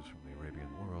textures from the Arabian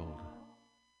world,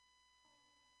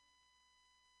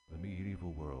 the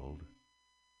medieval world,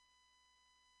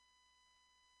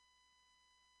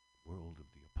 the world of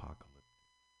the apocalypse.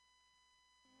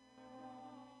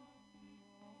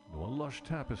 A lush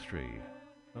tapestry.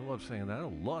 I love saying that. A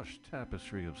lush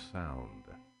tapestry of sound.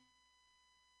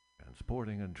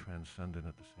 Transporting and transcendent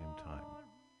at the same time.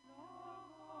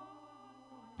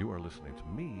 You are listening to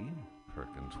me,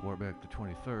 Perkins Warbeck, the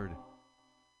 23rd,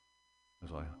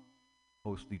 as I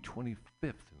host the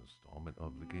 25th installment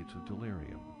of The Gates of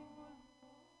Delirium.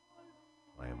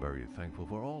 I am very thankful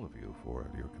for all of you for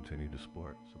your continued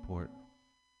support,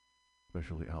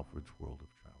 especially Alfred's World of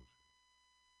Trousers.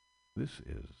 This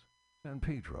is San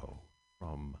Pedro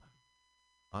from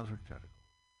Ozartetical.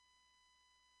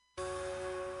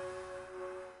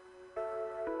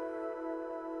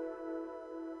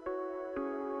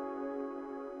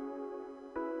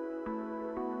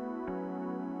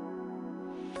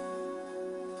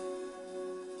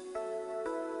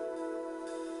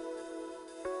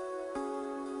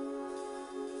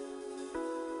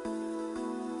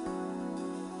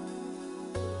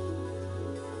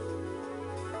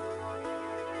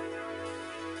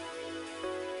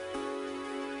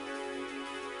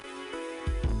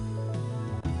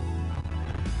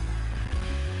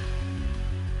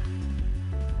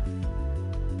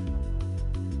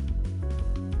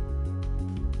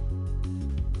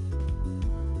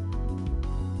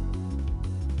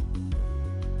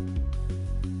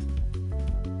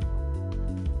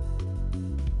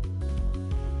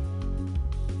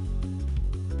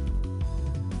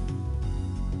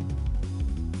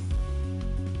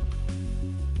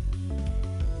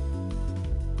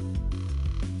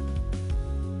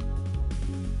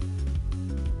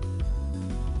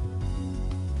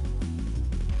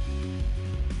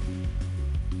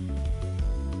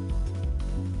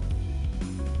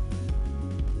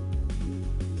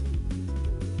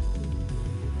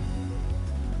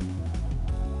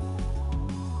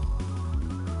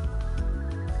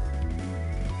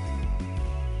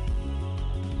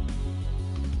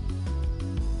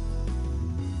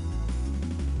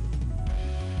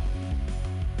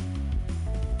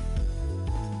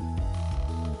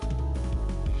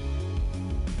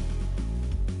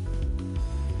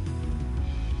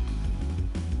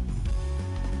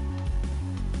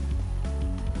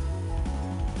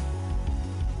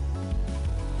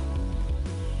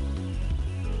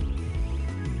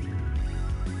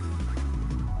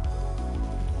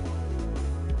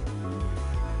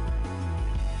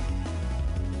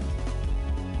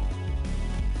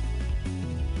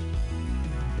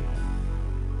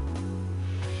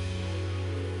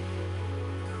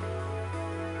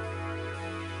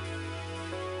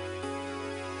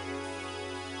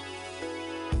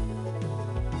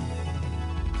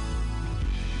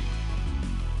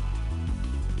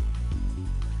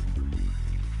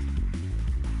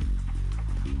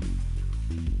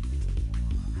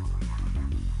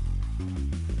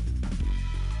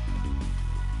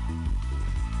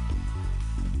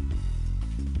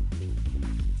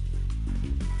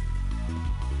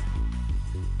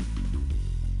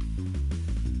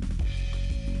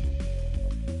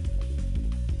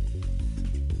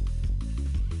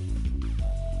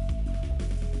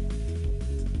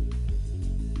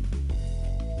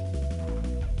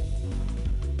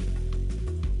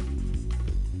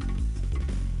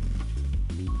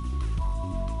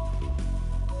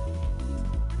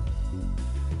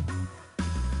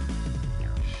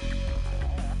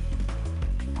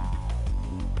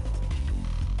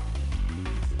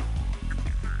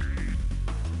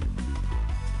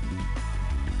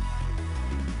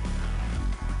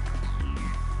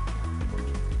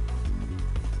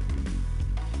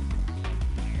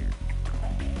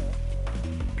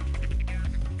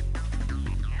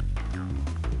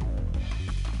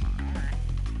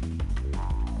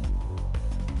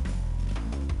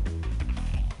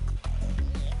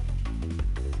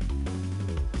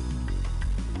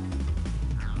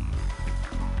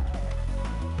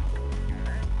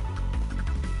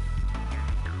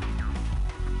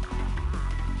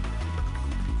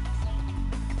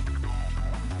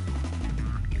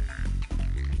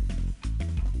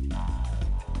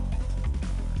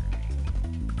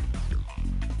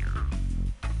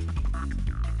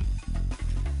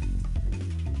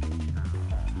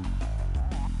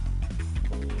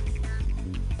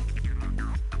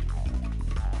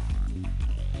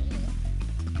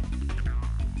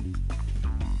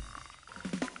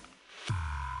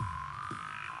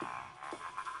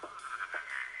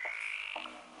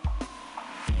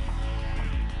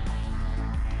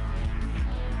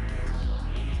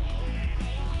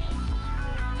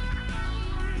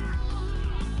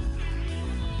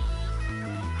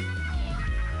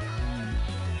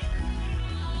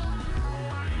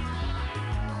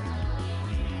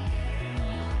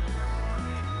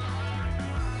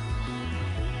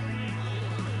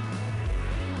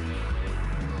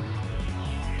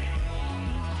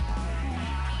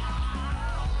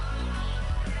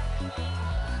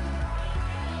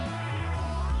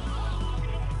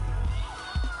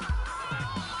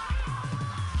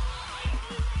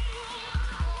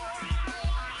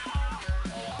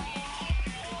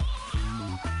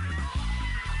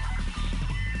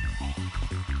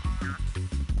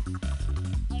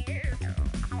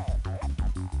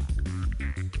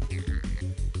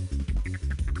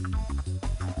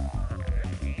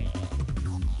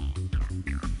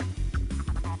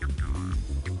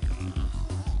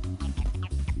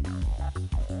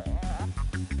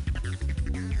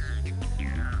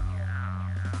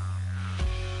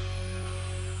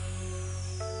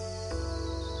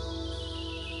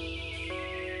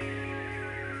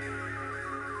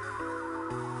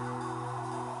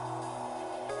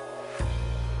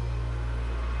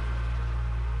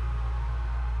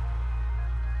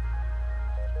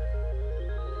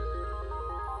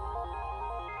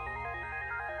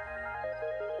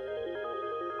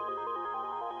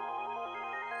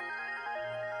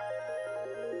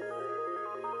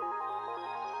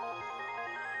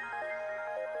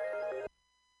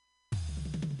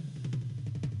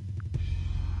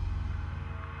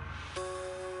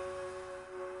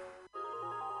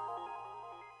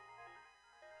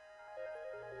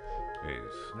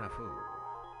 Tuesdays, Snafu.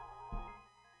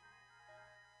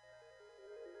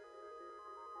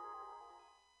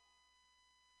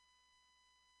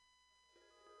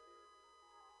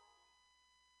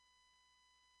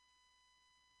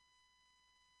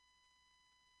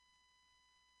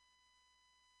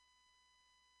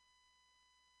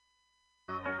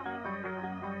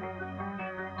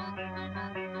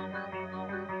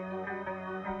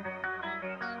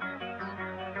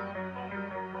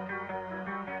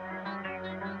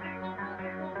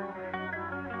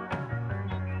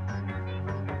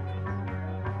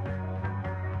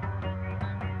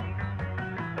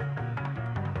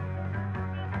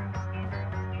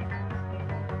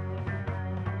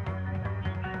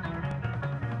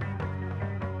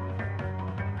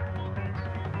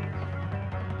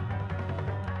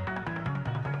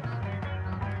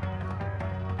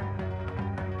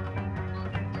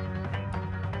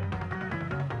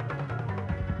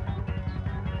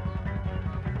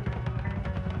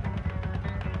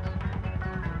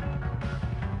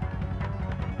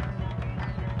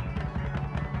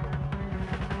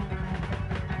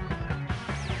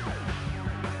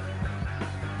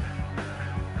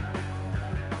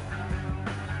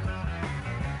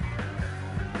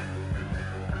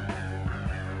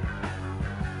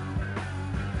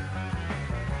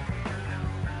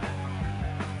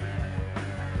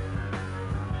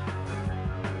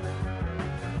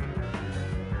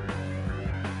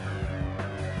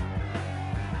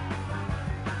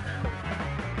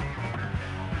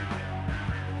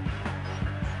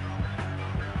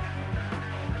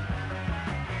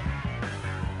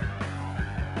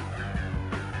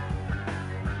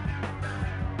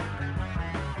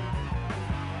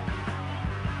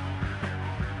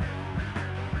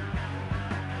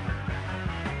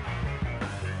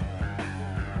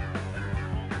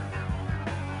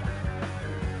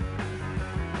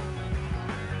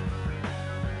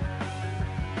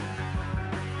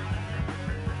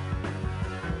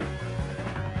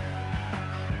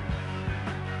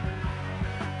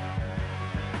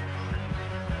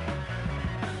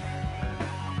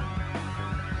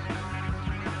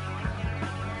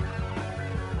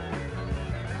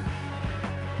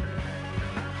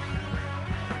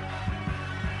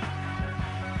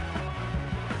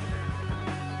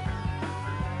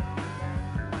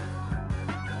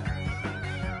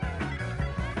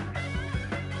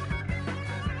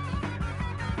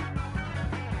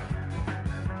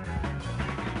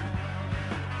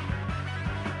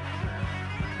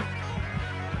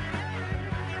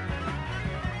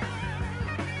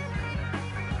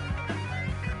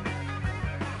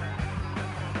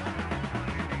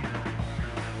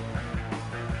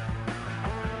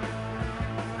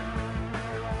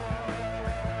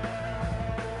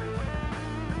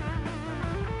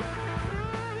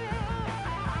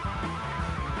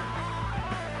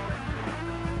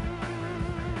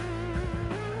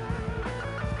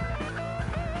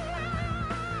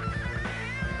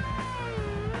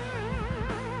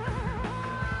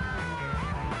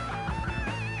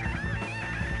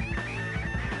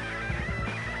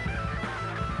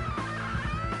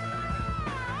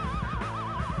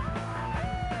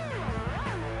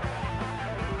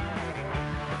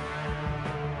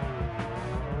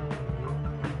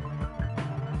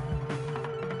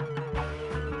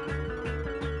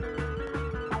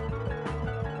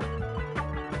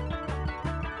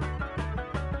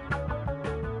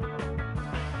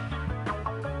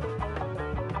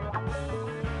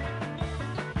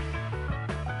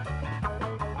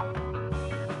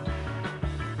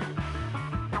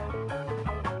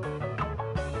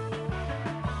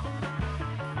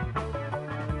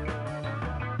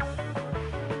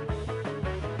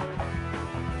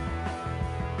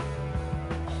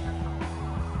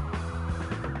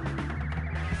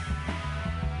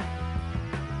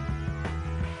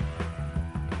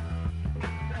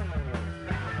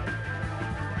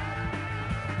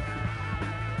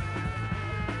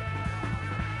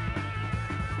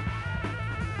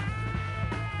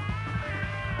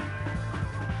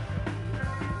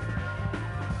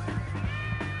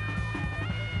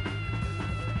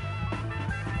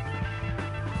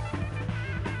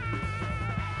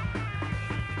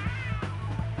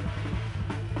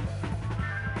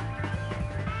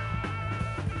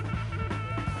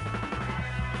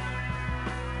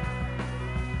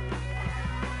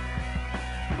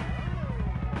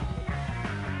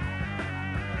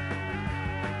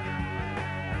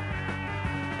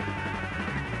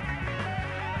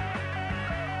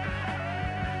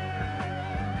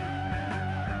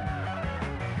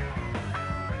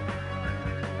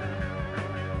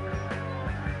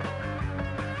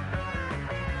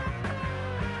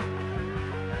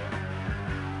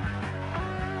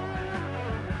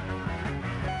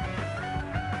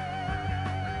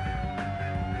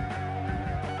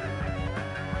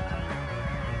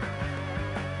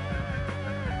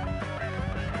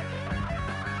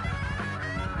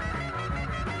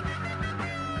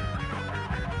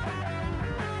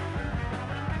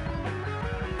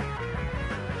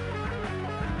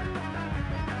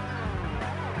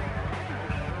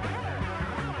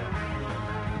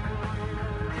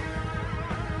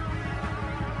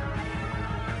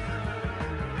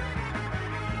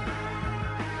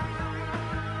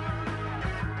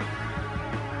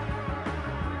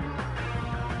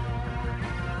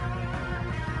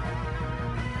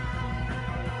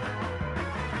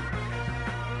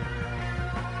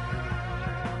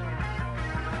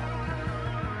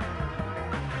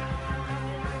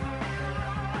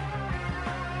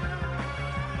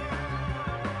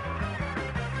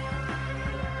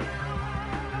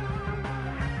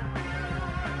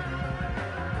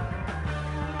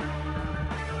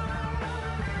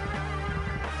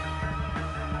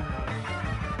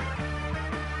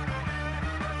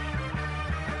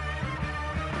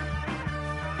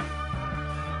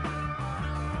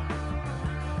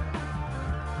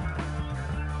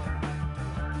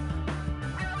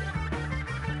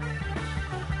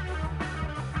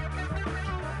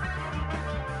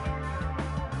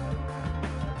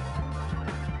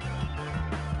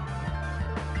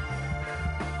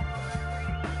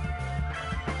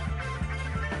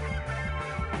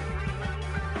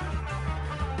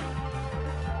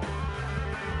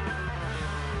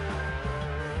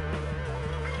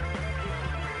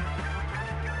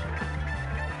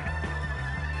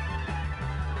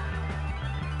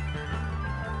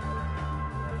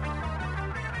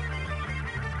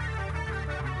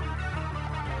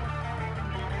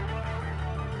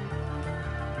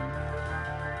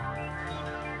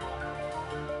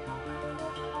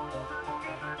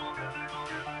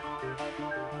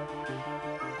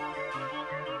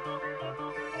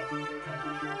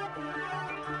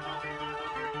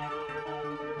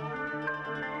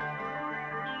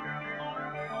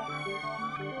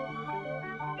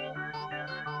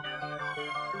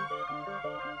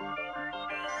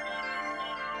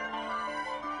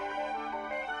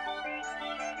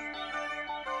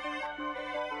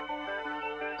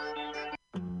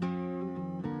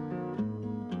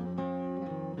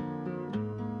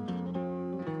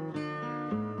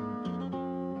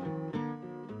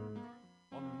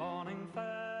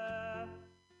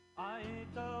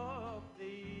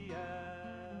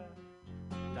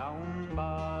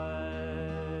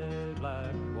 by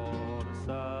Blackwater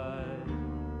side,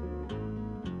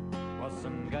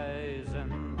 wasn't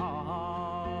gazing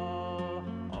all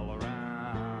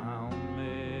around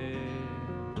me.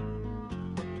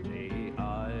 The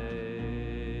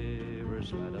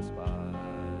Irish let us by.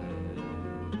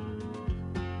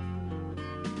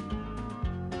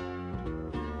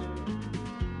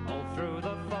 All through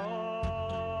the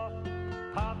fore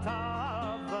part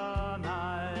of the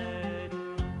night,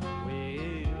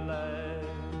 we lay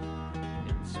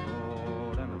in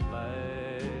sport and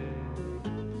play,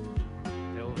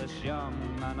 till this young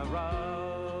man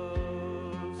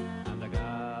arose and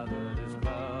gathered his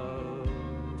clothes,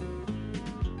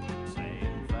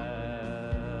 saying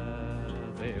fare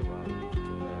thee well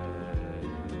today.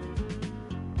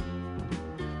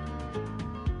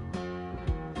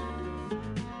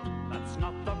 That's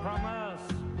not the promise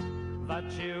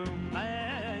that you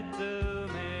made to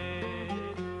me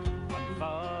when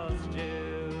first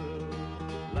you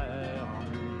lay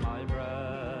on my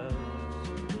breast.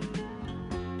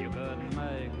 You could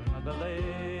make me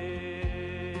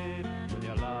believe with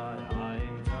your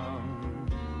lying tongue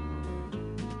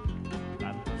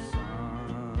that the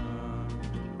sun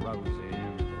rose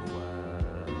in the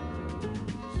west.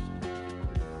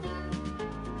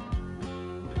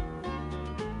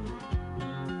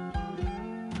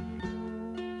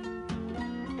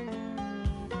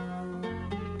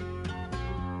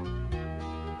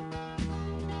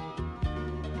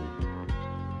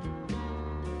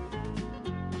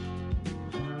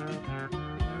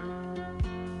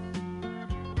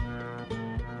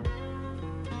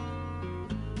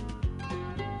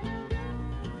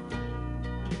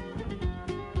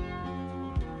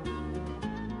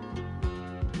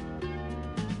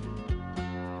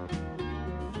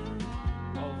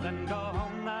 Oh, then go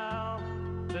home now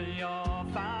to your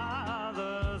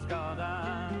father's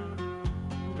garden.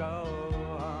 Go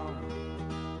home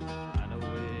and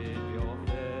weep your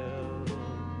fill,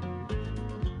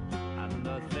 and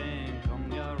the thing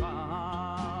on your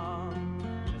arm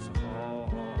is a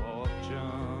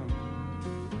fortune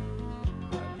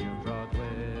that you brought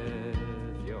with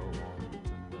your want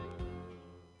to live.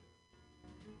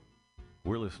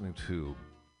 We're listening to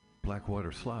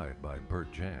Blackwater Slide by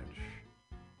Bert Jansch.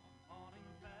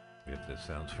 If this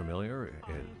sounds familiar, it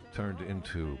turned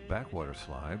into Backwater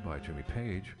Slide by Jimmy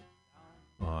Page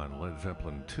on Led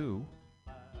Zeppelin II,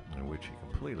 in which he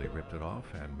completely ripped it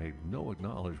off and made no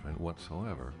acknowledgement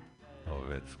whatsoever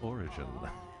of its origin.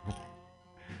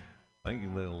 I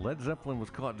think the Led Zeppelin was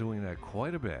caught doing that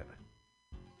quite a bit.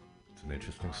 It's an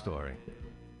interesting story.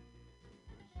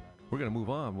 We're going to move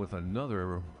on with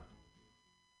another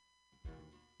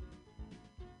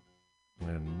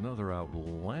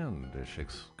outlandish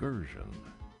excursion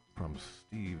from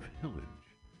Steve Hillage.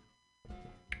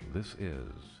 This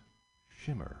is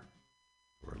Shimmer.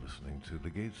 We're listening to The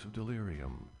Gates of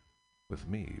Delirium with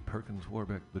me, Perkins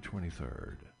Warbeck the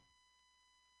 23rd.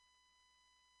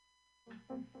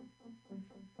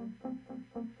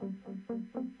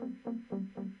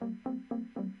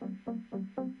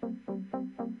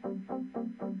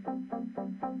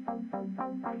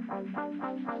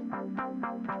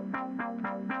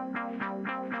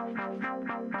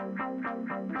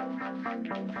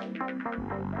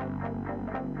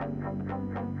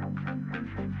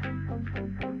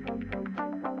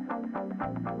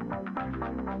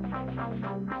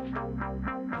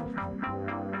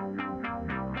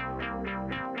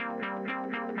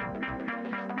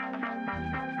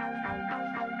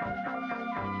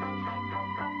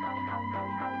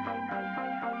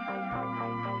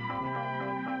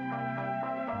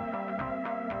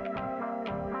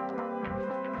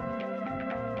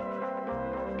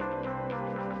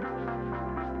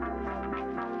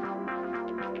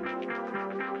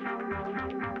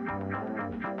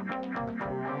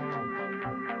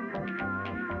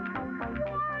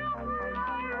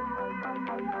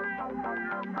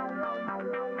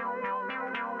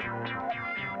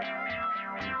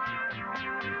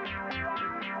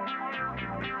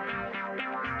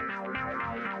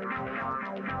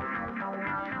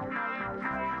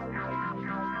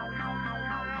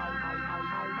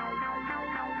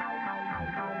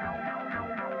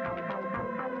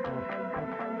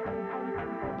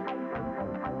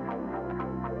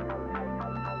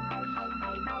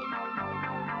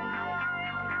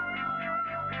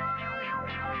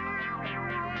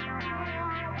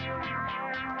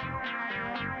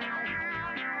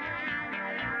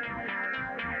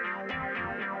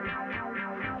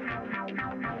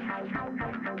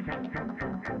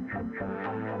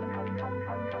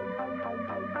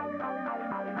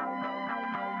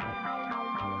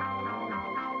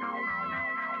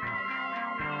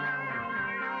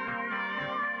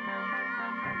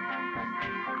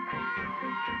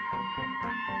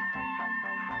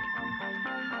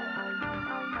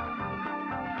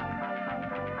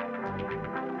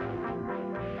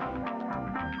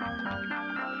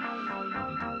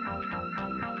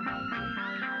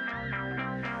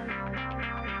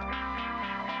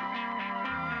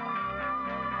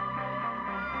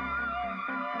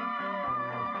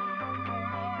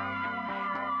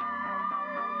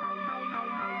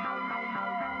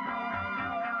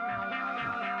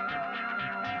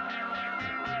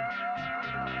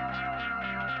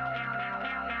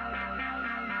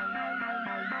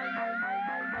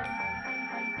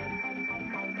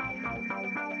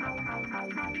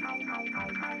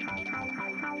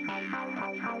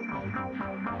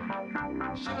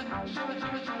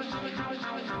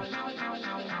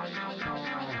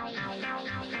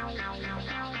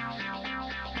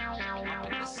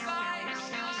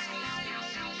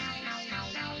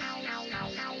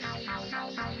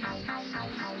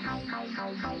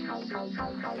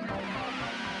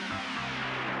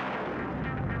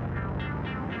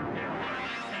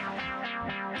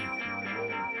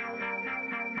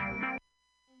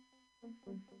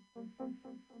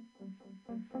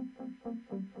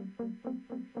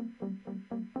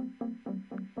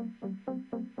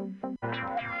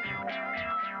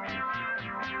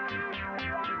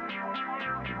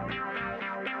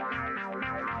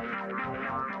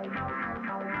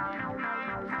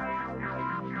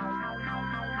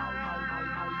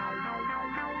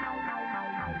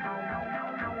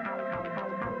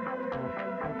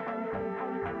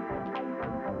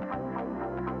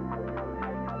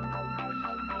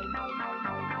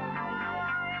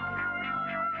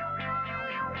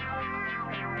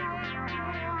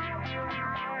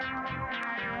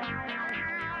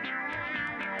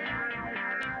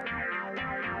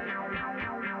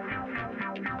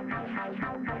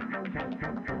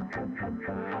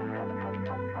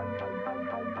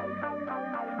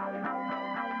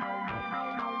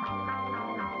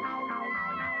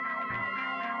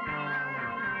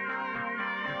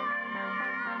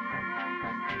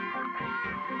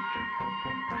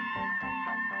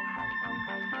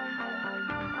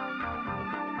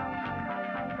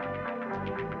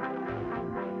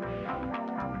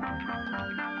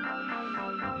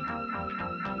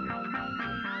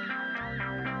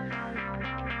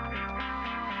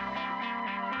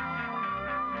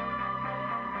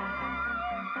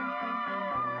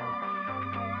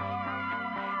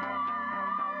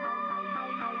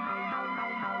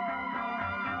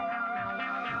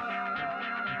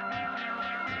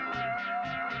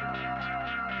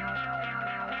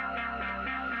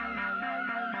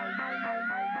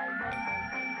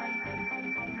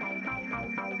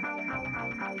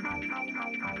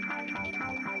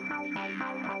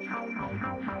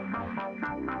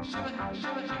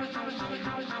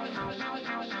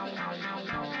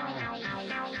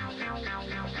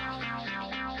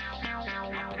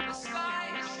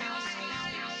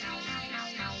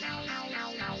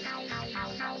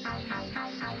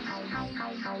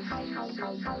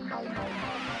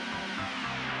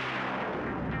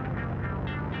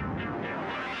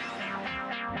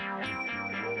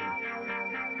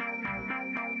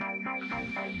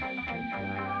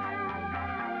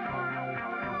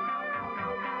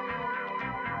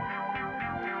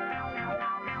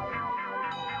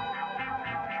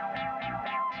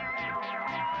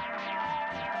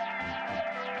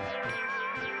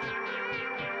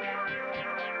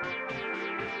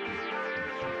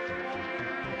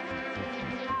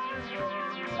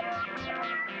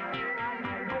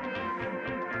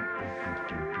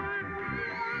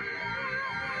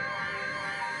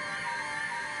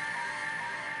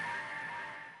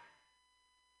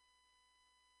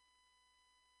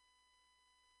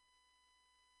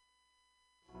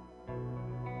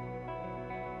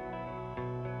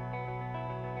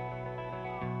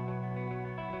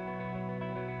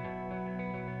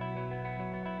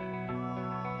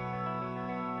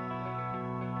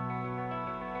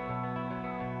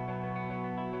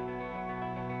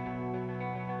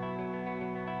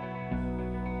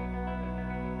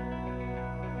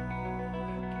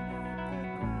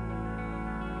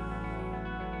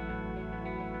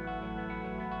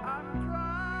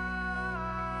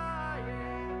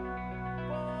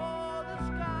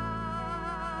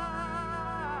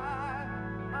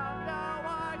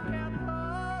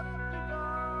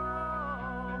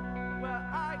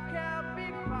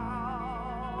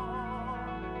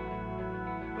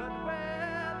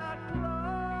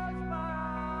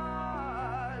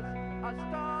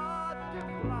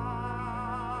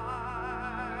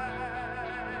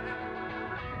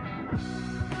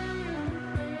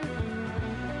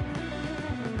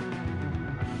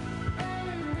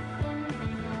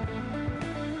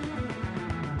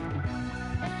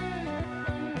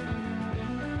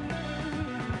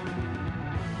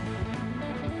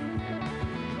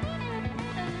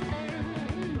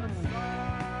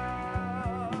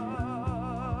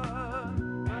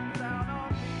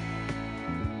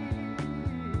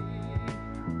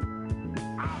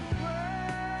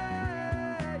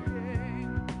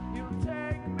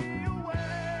 Take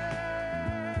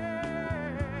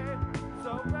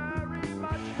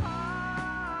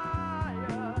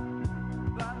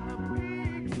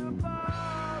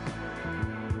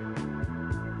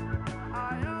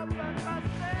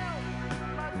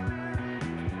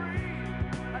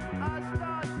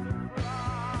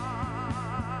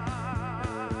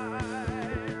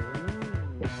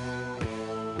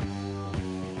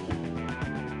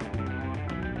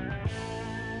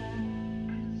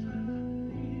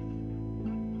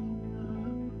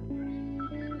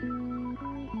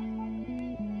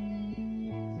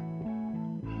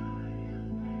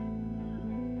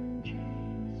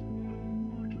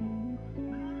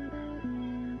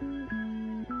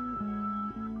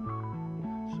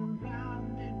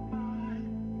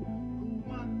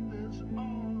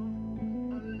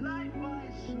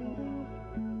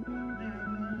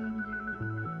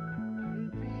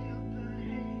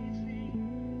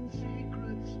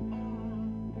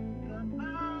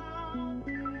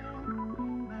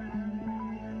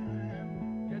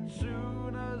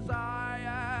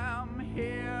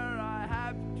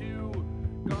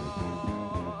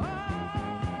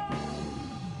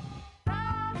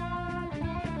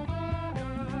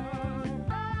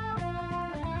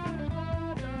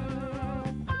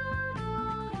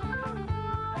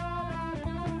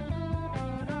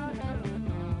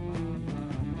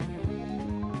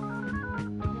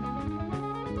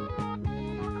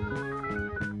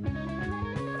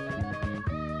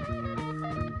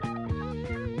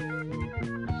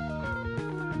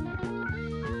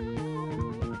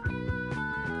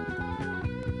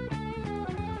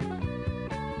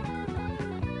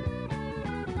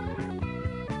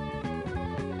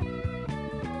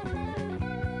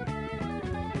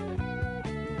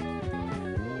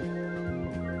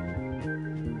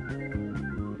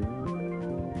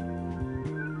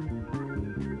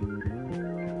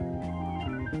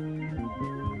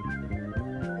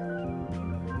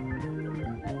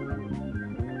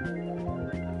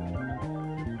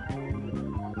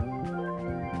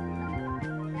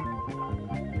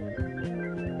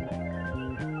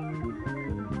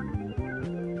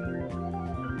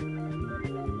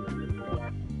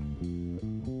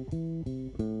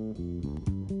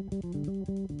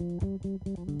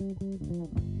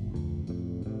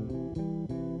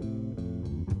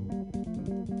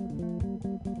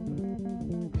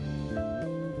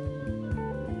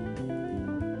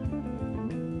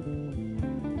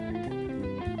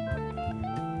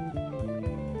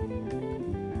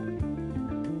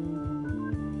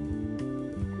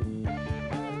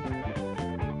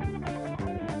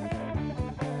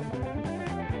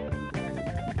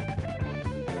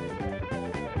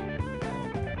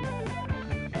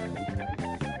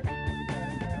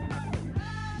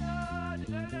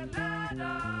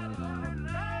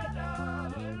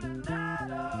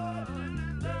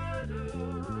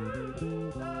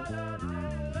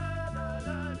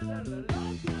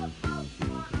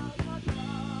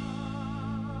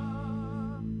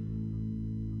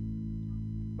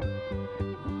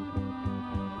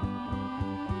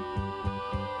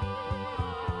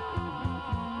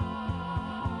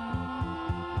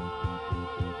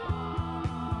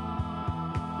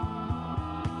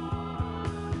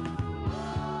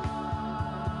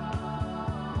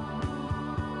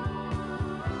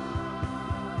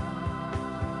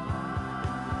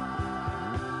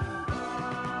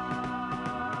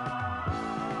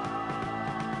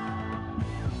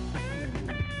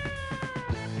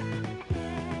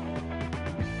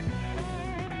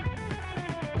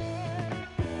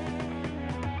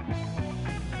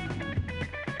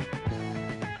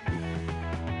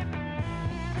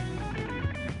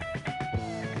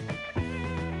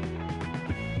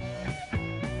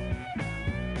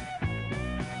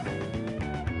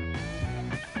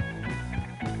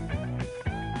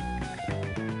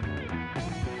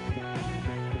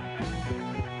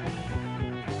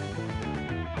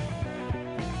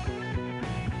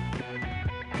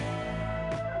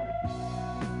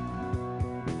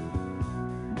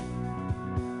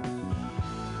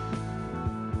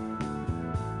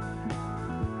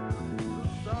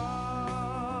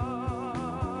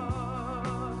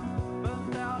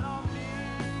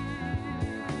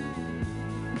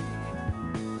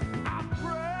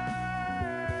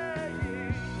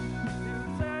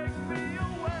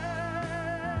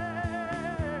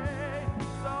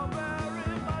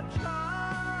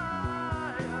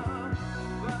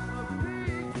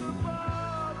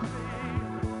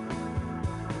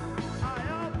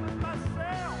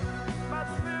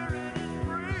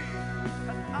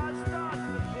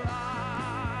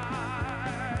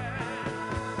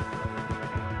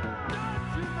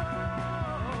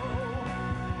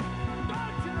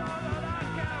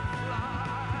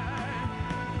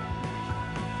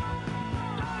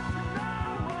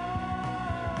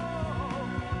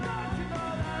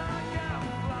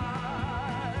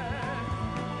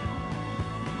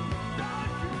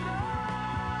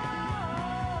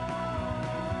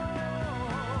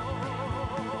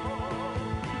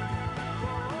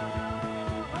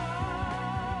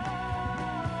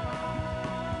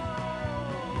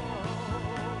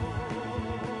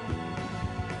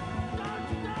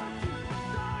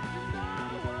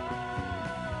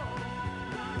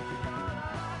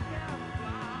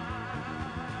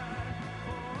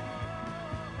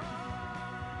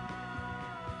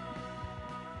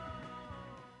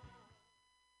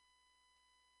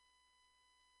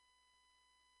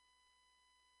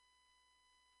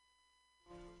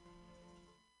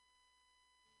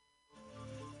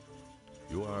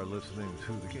You are listening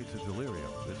to The Gates of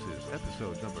Delirium. This is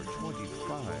episode number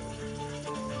 25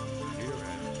 here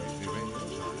at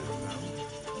MutinyRadio.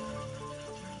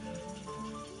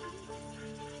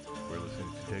 We're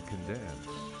listening to Dead Can Dance.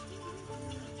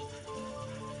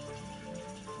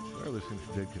 We're listening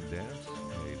to Dead Can Dance,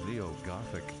 a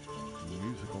neo-gothic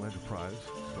musical enterprise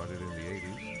started in the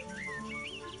 80s,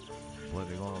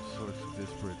 blending all sorts of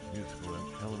disparate musical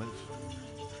elements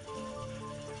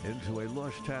into a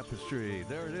lush tapestry.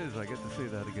 There it is, I get to say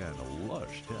that again, a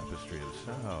lush tapestry of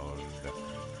sound.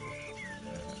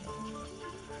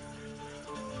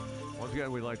 Once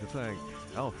again, we'd like to thank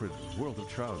Alfred's World of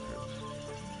Trousers.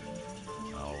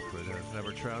 Alfred has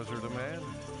never trousered a man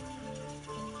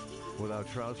without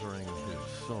trousering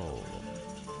his soul.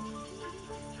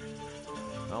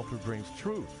 Alfred brings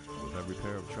truth with every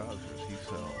pair of trousers he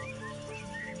sells.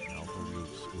 Alfred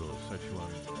will set you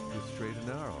on the straight and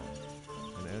narrow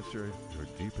and answer your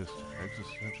deepest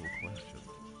existential questions.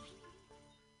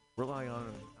 Rely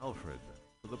on Alfred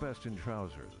for the best in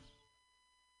trousers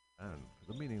and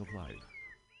for the meaning of life.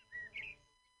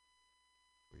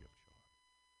 Free of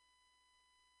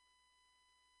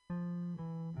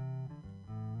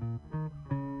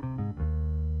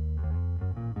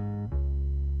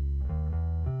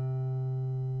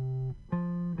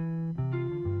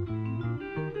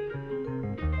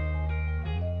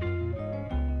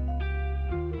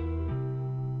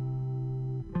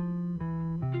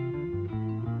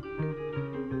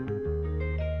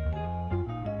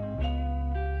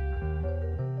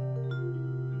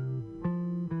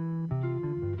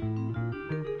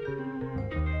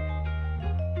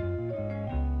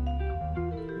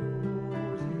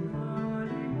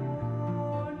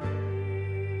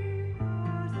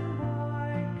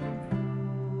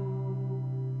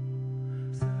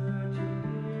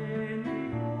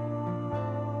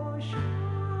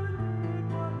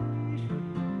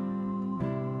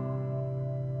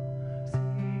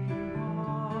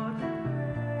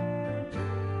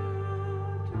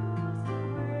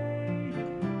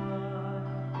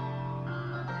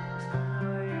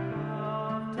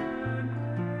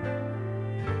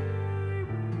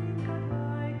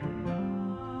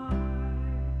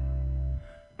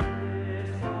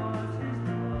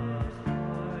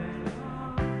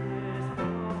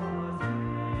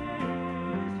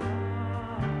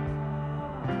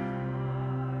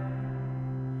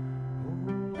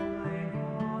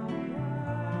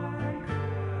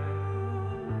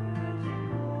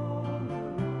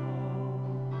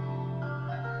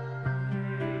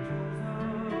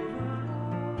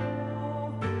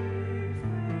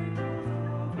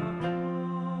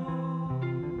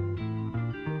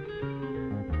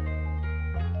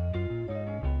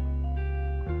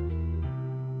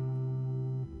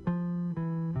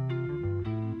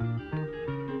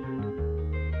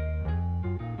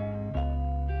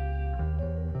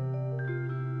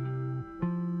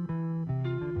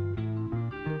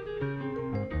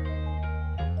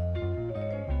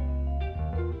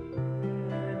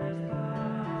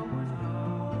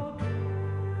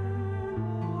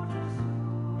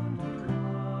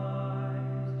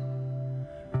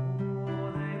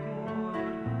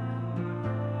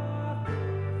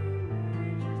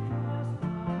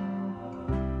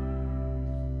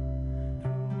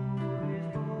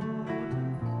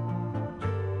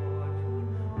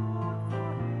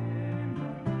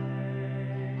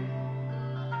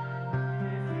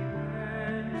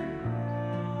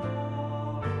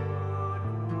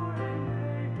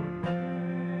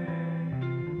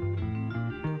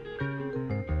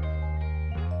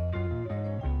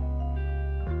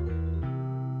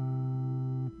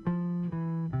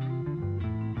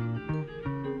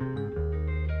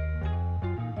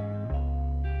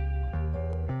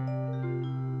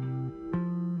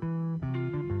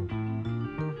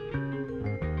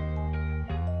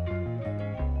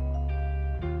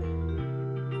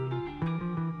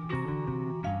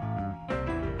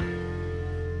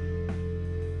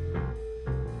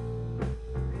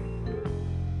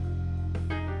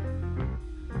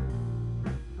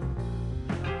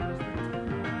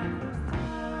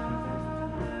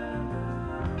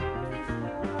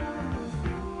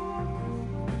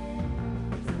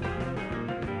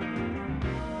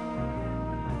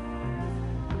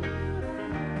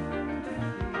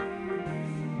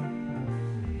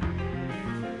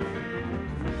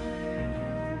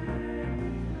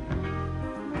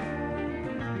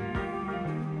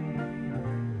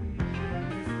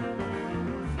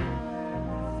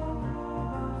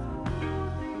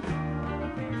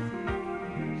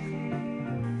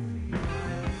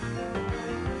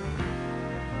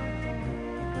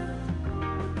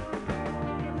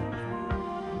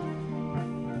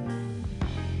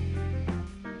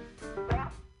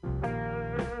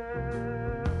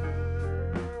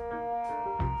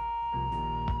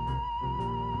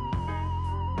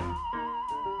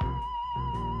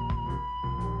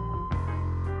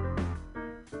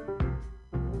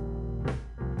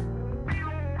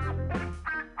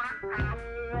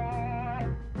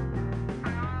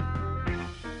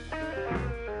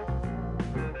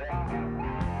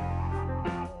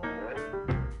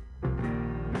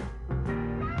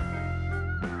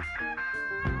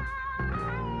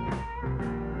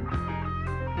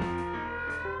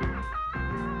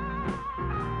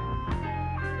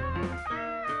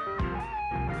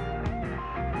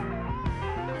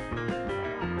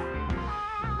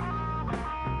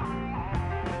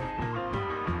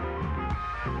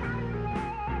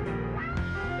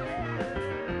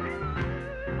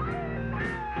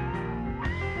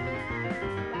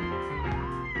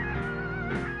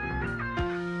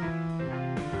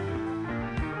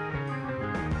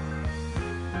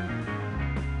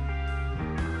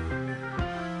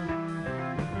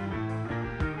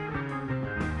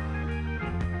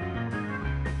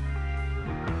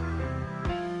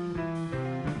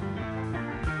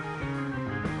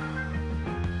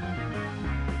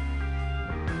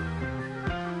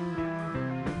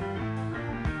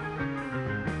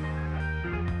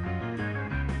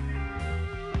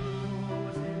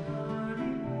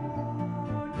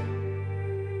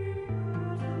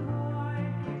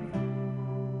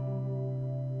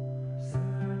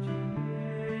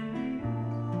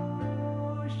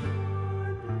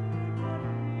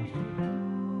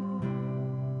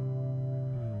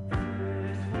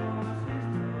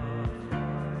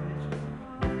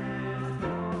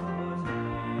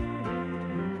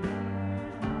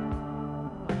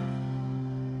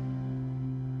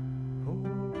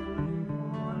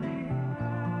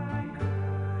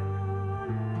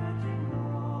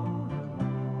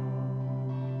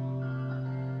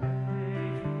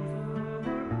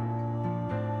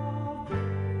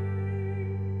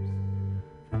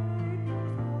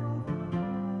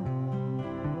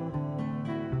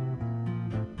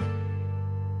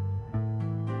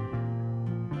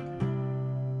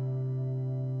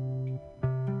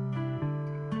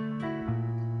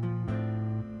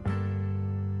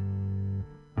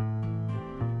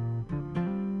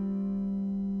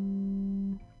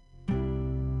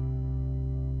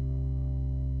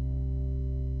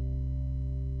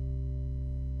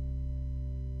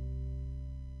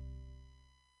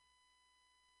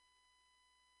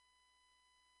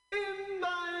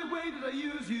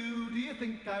use you? Do you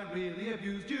think I really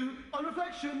abused you? On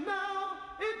reflection now,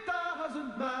 it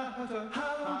doesn't matter.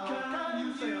 How can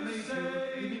you say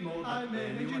I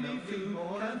made you need to?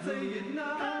 Can't say it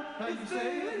now. Can you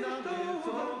say it now?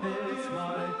 It's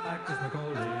my act, it's my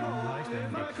calling. I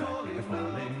stand exactly the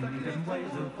falling. Different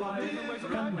ways of life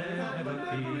can never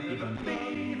even be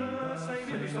the same.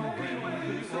 When you saw me, when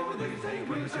you saw me, take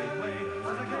me the same way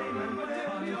as I came and went.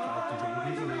 I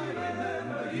tried to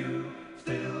remember you.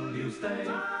 Still you stay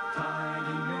tied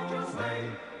in your way,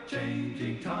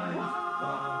 changing times,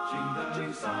 watching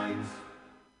those signs.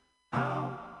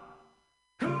 How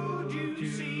could you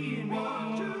see in me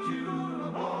what you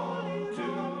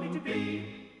want me to be?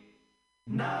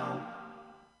 Now,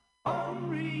 on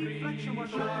reflection, what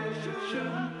should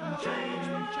change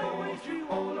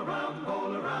all around,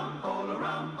 all around, all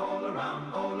around, all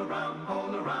around, all around,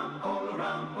 all around, all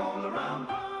around, all around.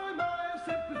 I might have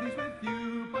sympathies with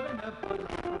you, but I never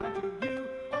lied to you.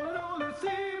 All in all, it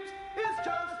seems it's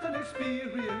just an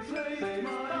experience. Place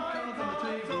my cards on the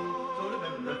table, sort of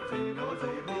empty on the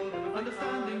table.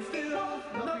 Understanding still,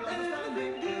 not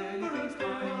understanding difference.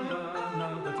 Find out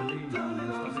now that to leave you,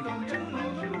 start to get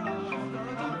you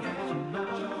now.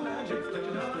 It's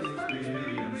just an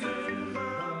experience.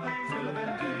 Still a bit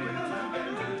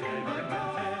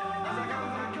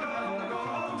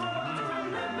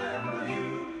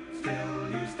still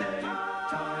you stay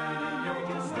tied in your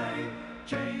way,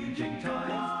 changing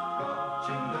times,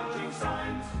 watching those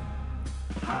signs.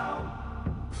 How?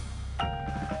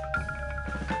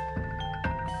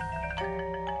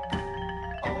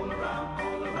 All around,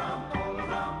 all around, all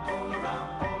around, all around,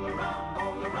 all around,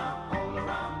 all around, all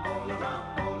around,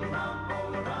 all around, all around, all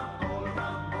around, all around, all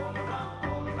around, all around, all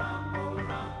around, all around, all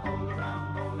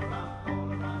around,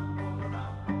 all around,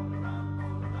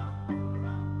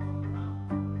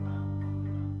 all around,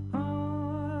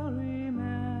 I'll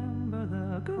remember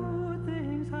the good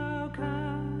things. How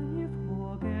can you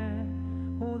forget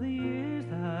all the years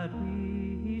that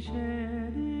we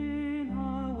shared in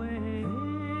our way?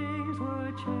 Things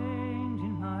were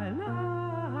changing my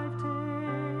life,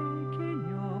 taking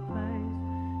your place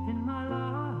in my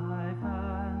life,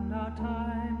 and our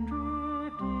time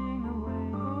drifting away.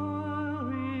 I'll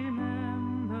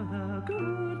remember the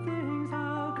good things.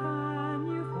 How can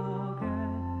you forget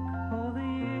all the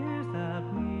years that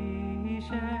we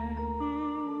shared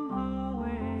in our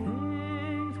way?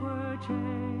 Things were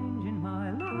changing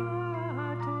my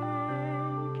life,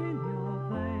 taking your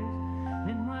place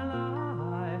in my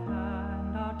life,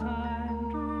 and our time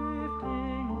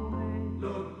drifting away.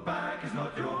 Look back is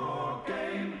not your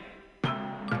game.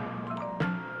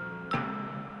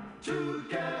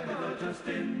 Together just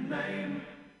in name.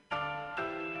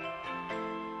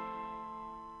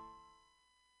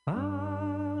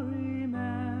 I'll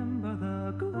remember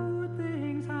the good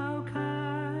things. How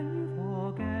can you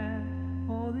forget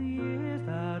all the years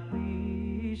that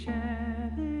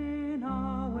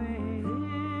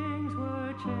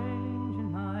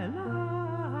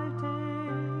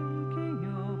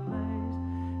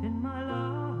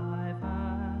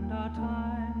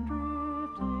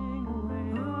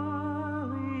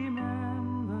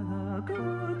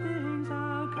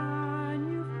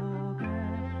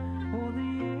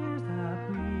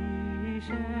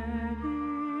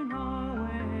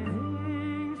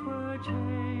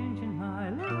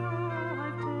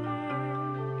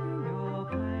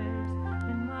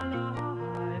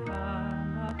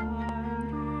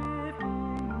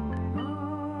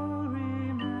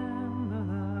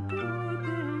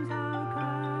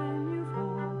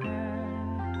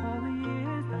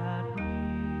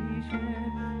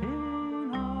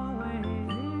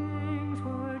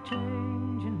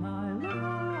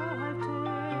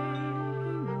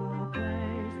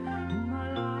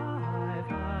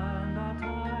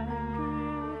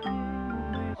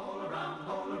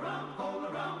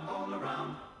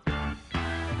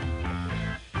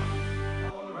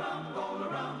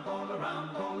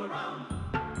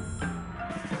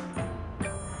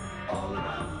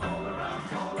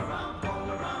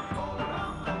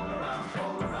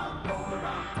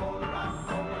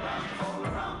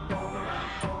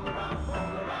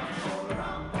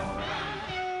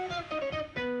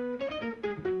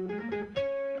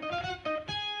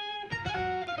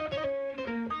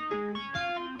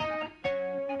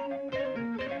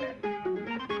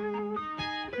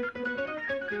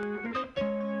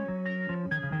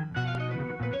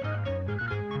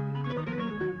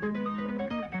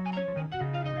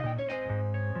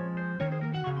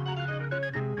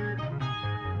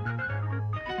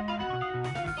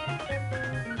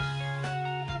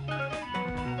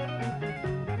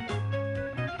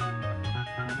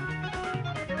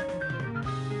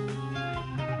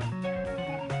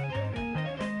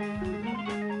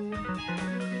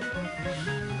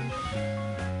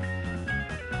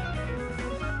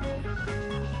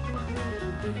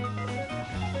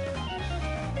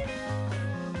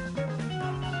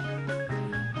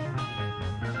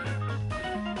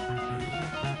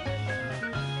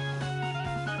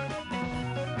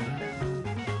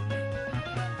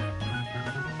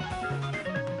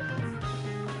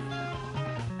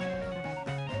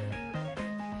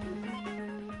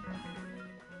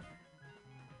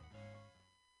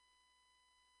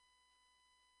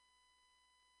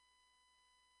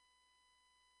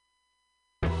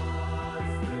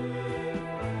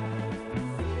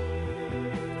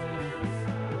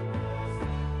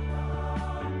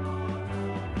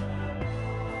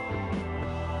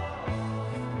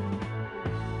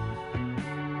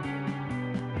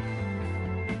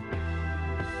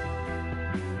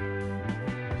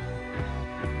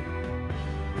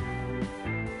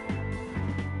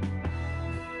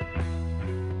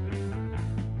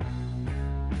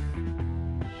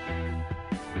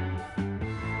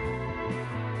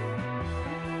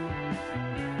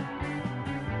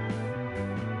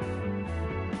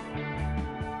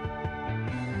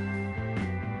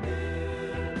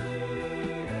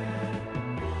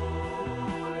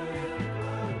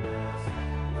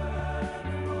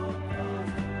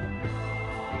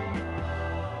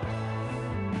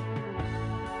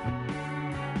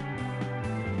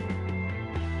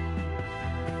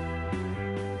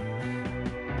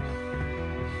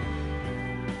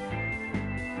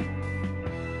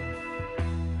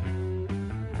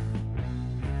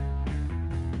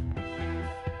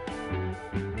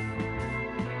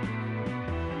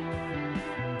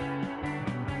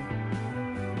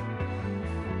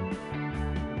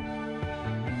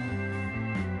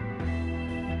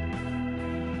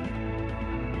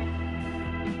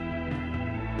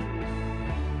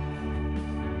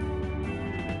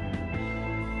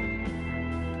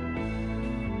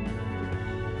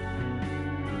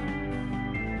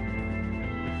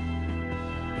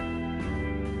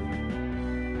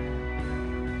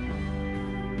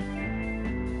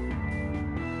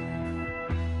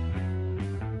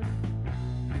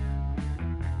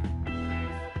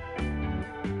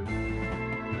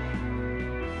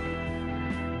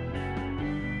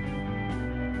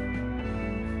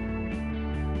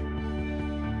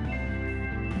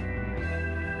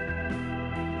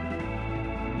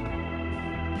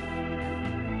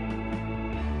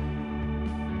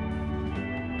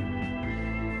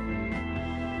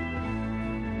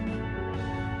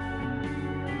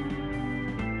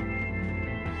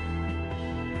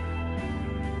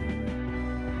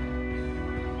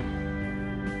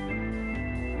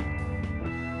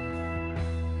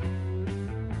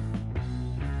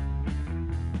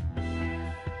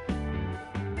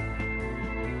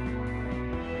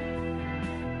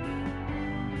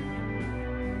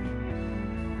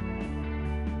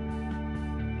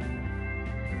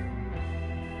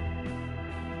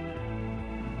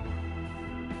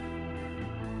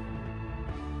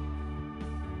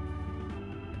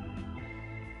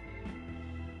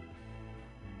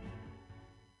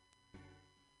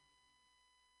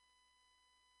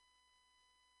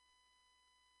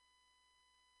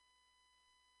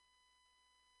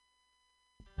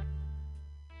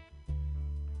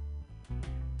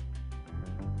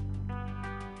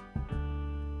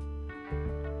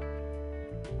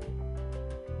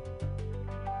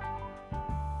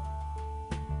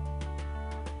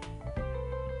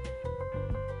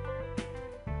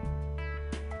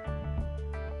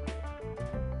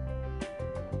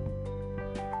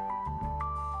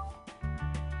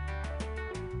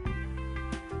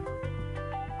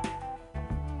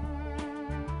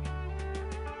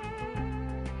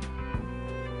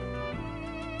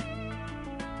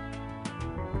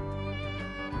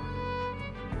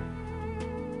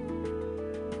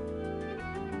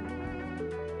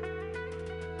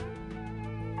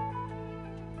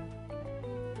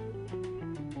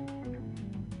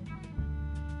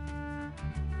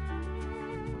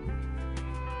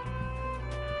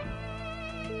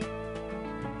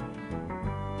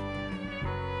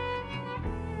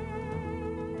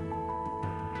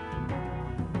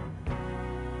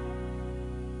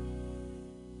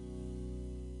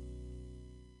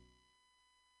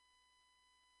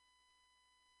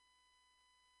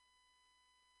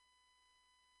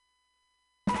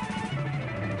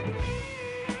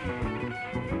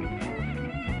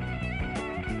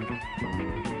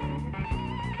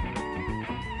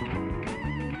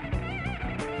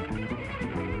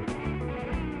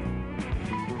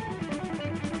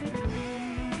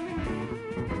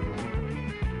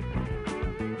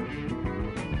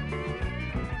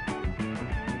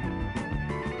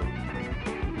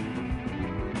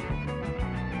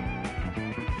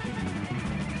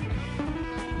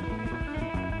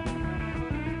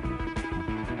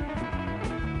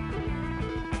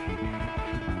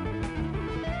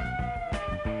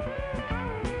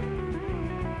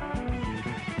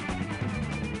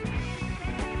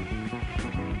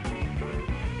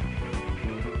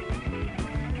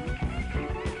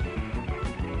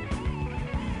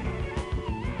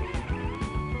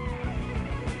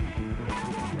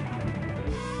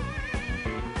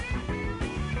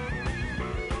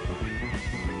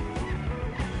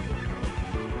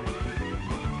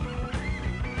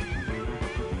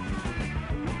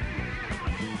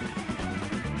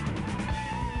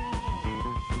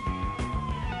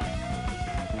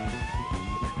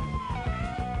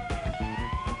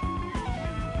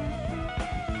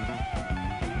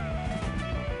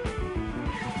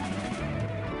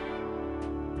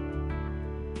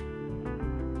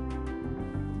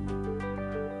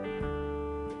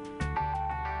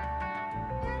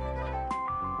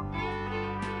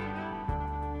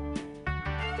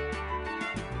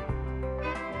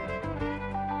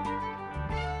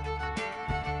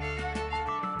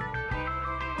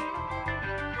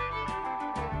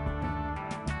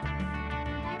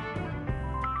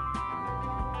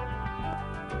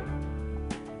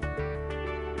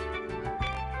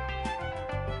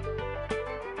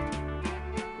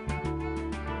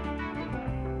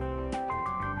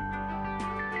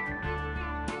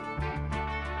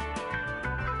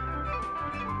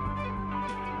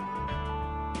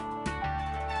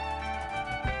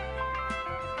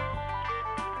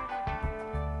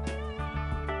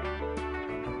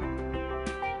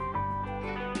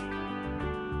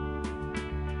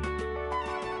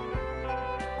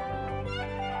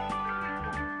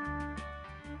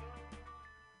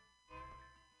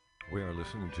We are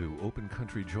listening to Open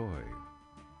Country Joy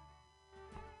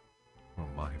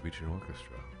from Mahi Beach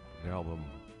Orchestra, the album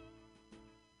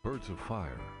Birds of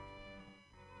Fire,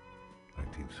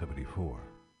 1974.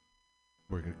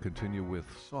 We're going to continue with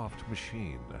Soft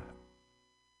Machine.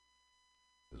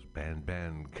 This is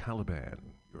Ban Caliban.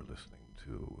 You're listening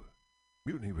to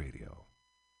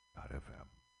MutinyRadio.fm.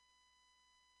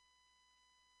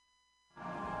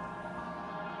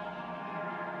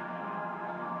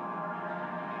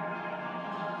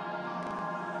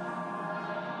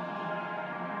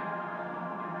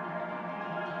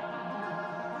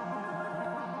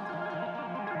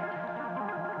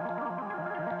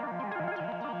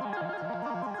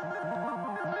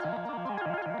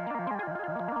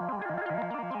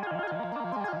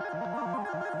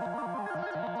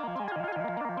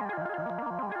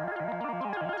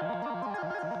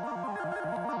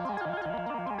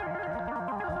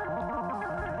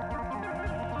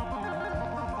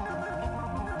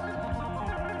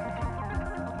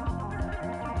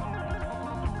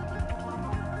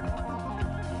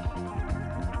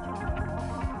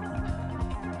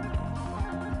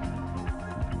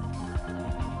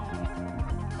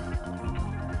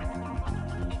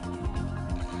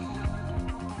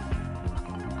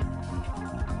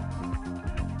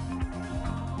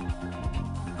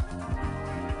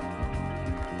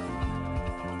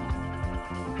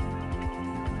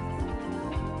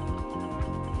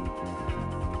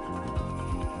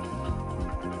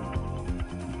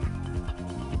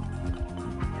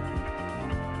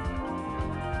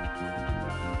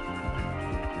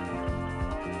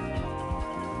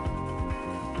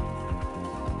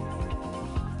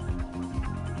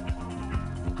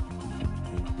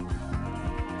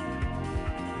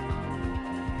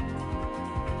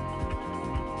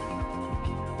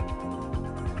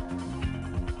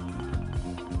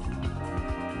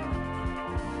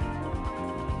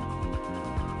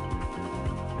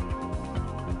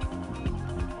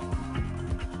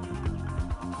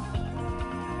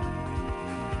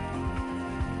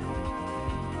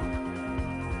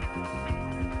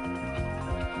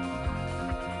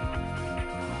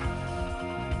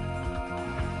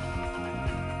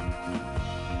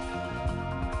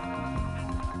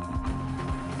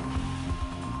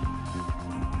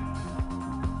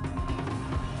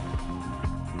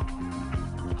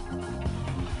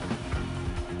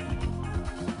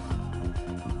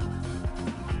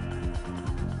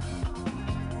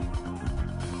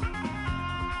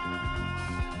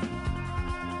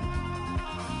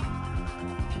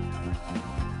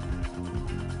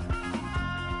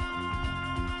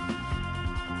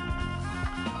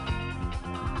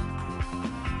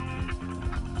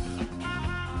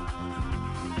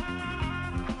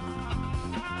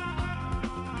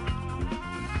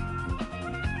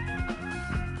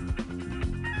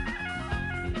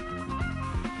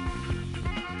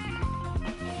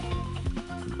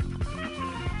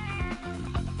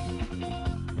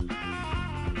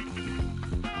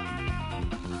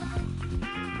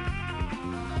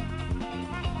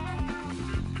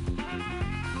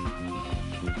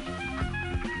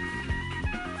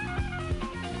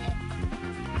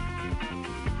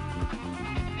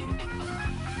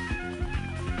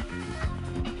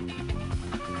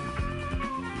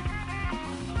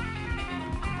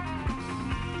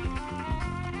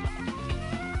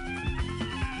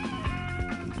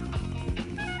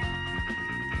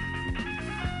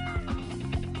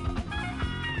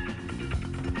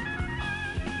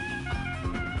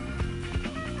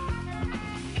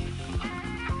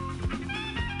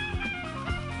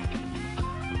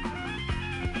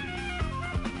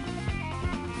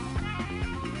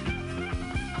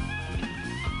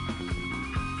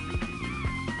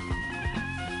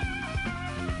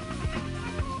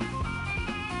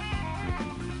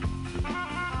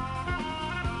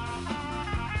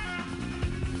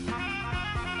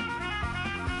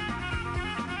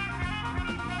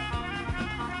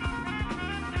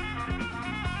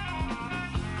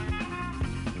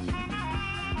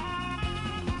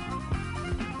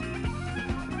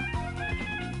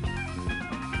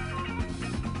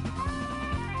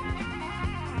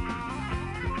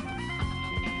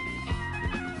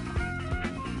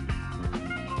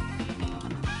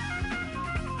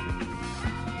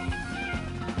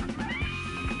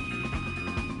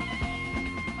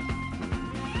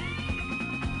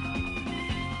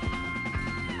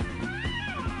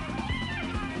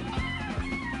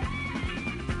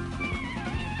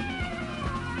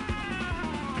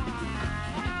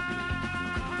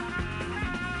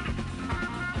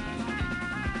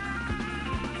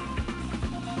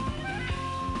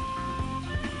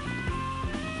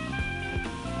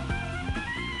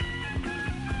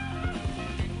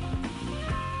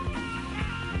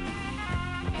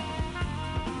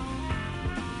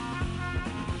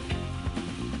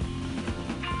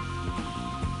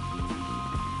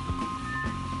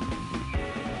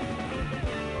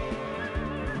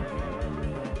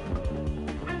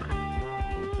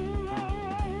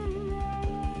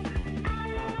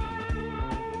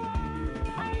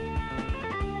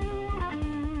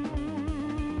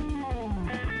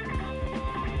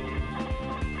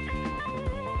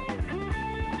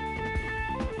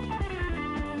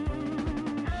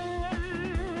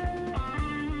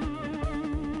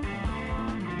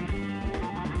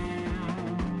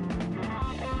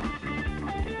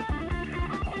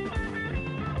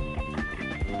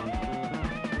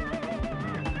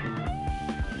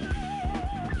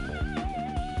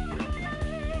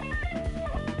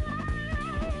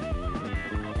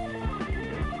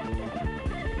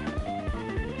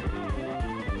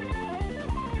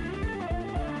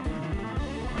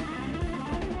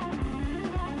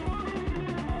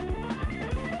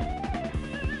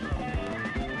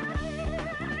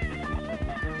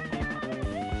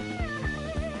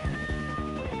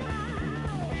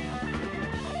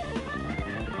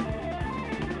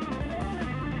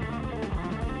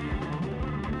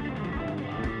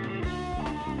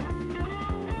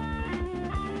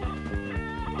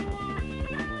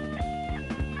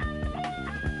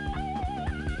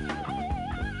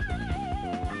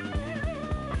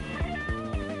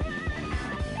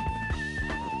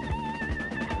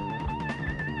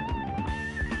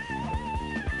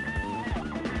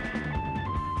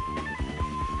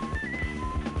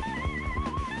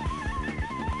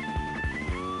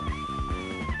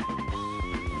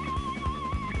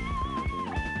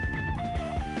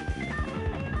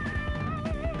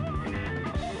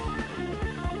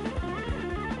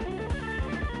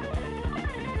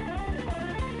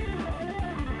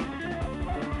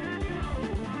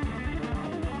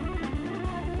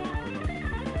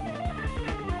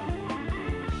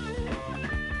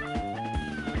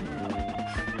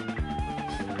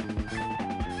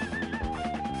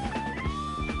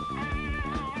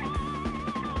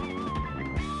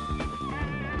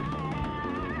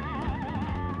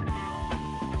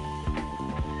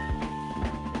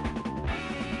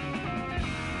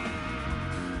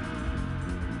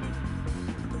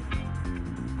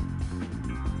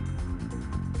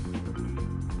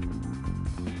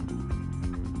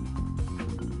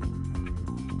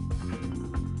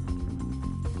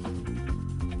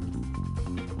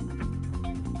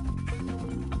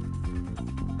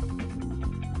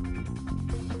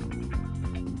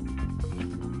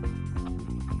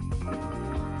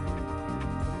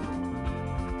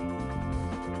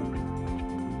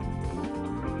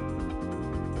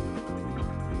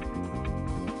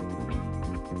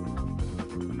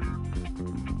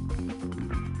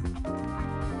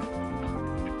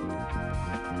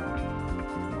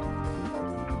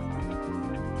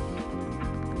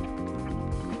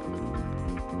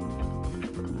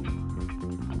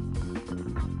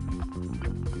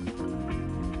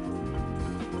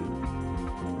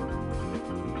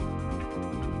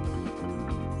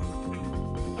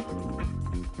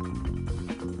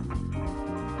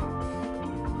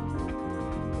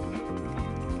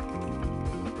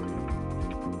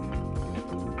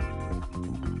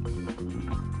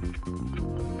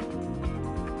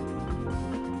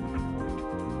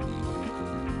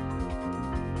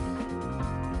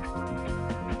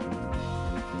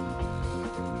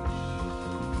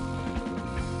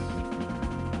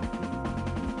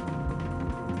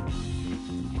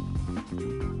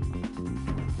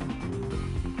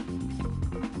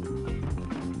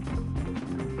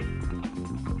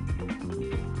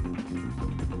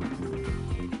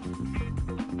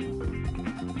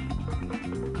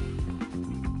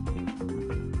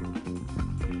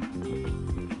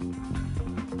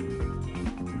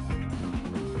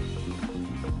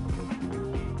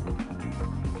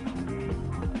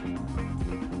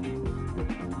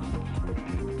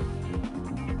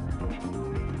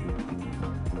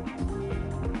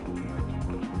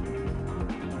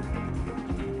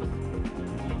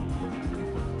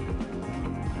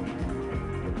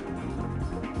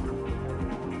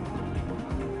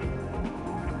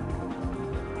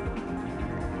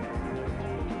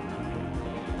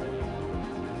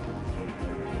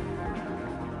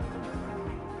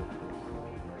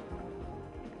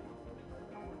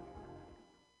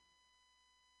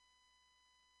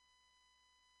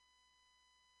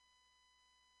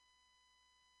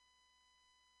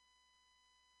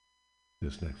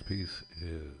 This next piece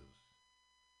is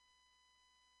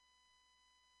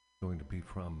going to be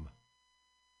from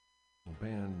a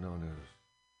band known as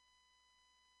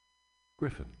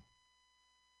Griffin.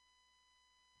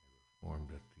 They were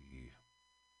formed at the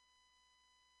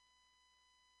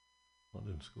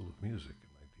London School of Music in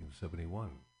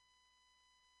 1971.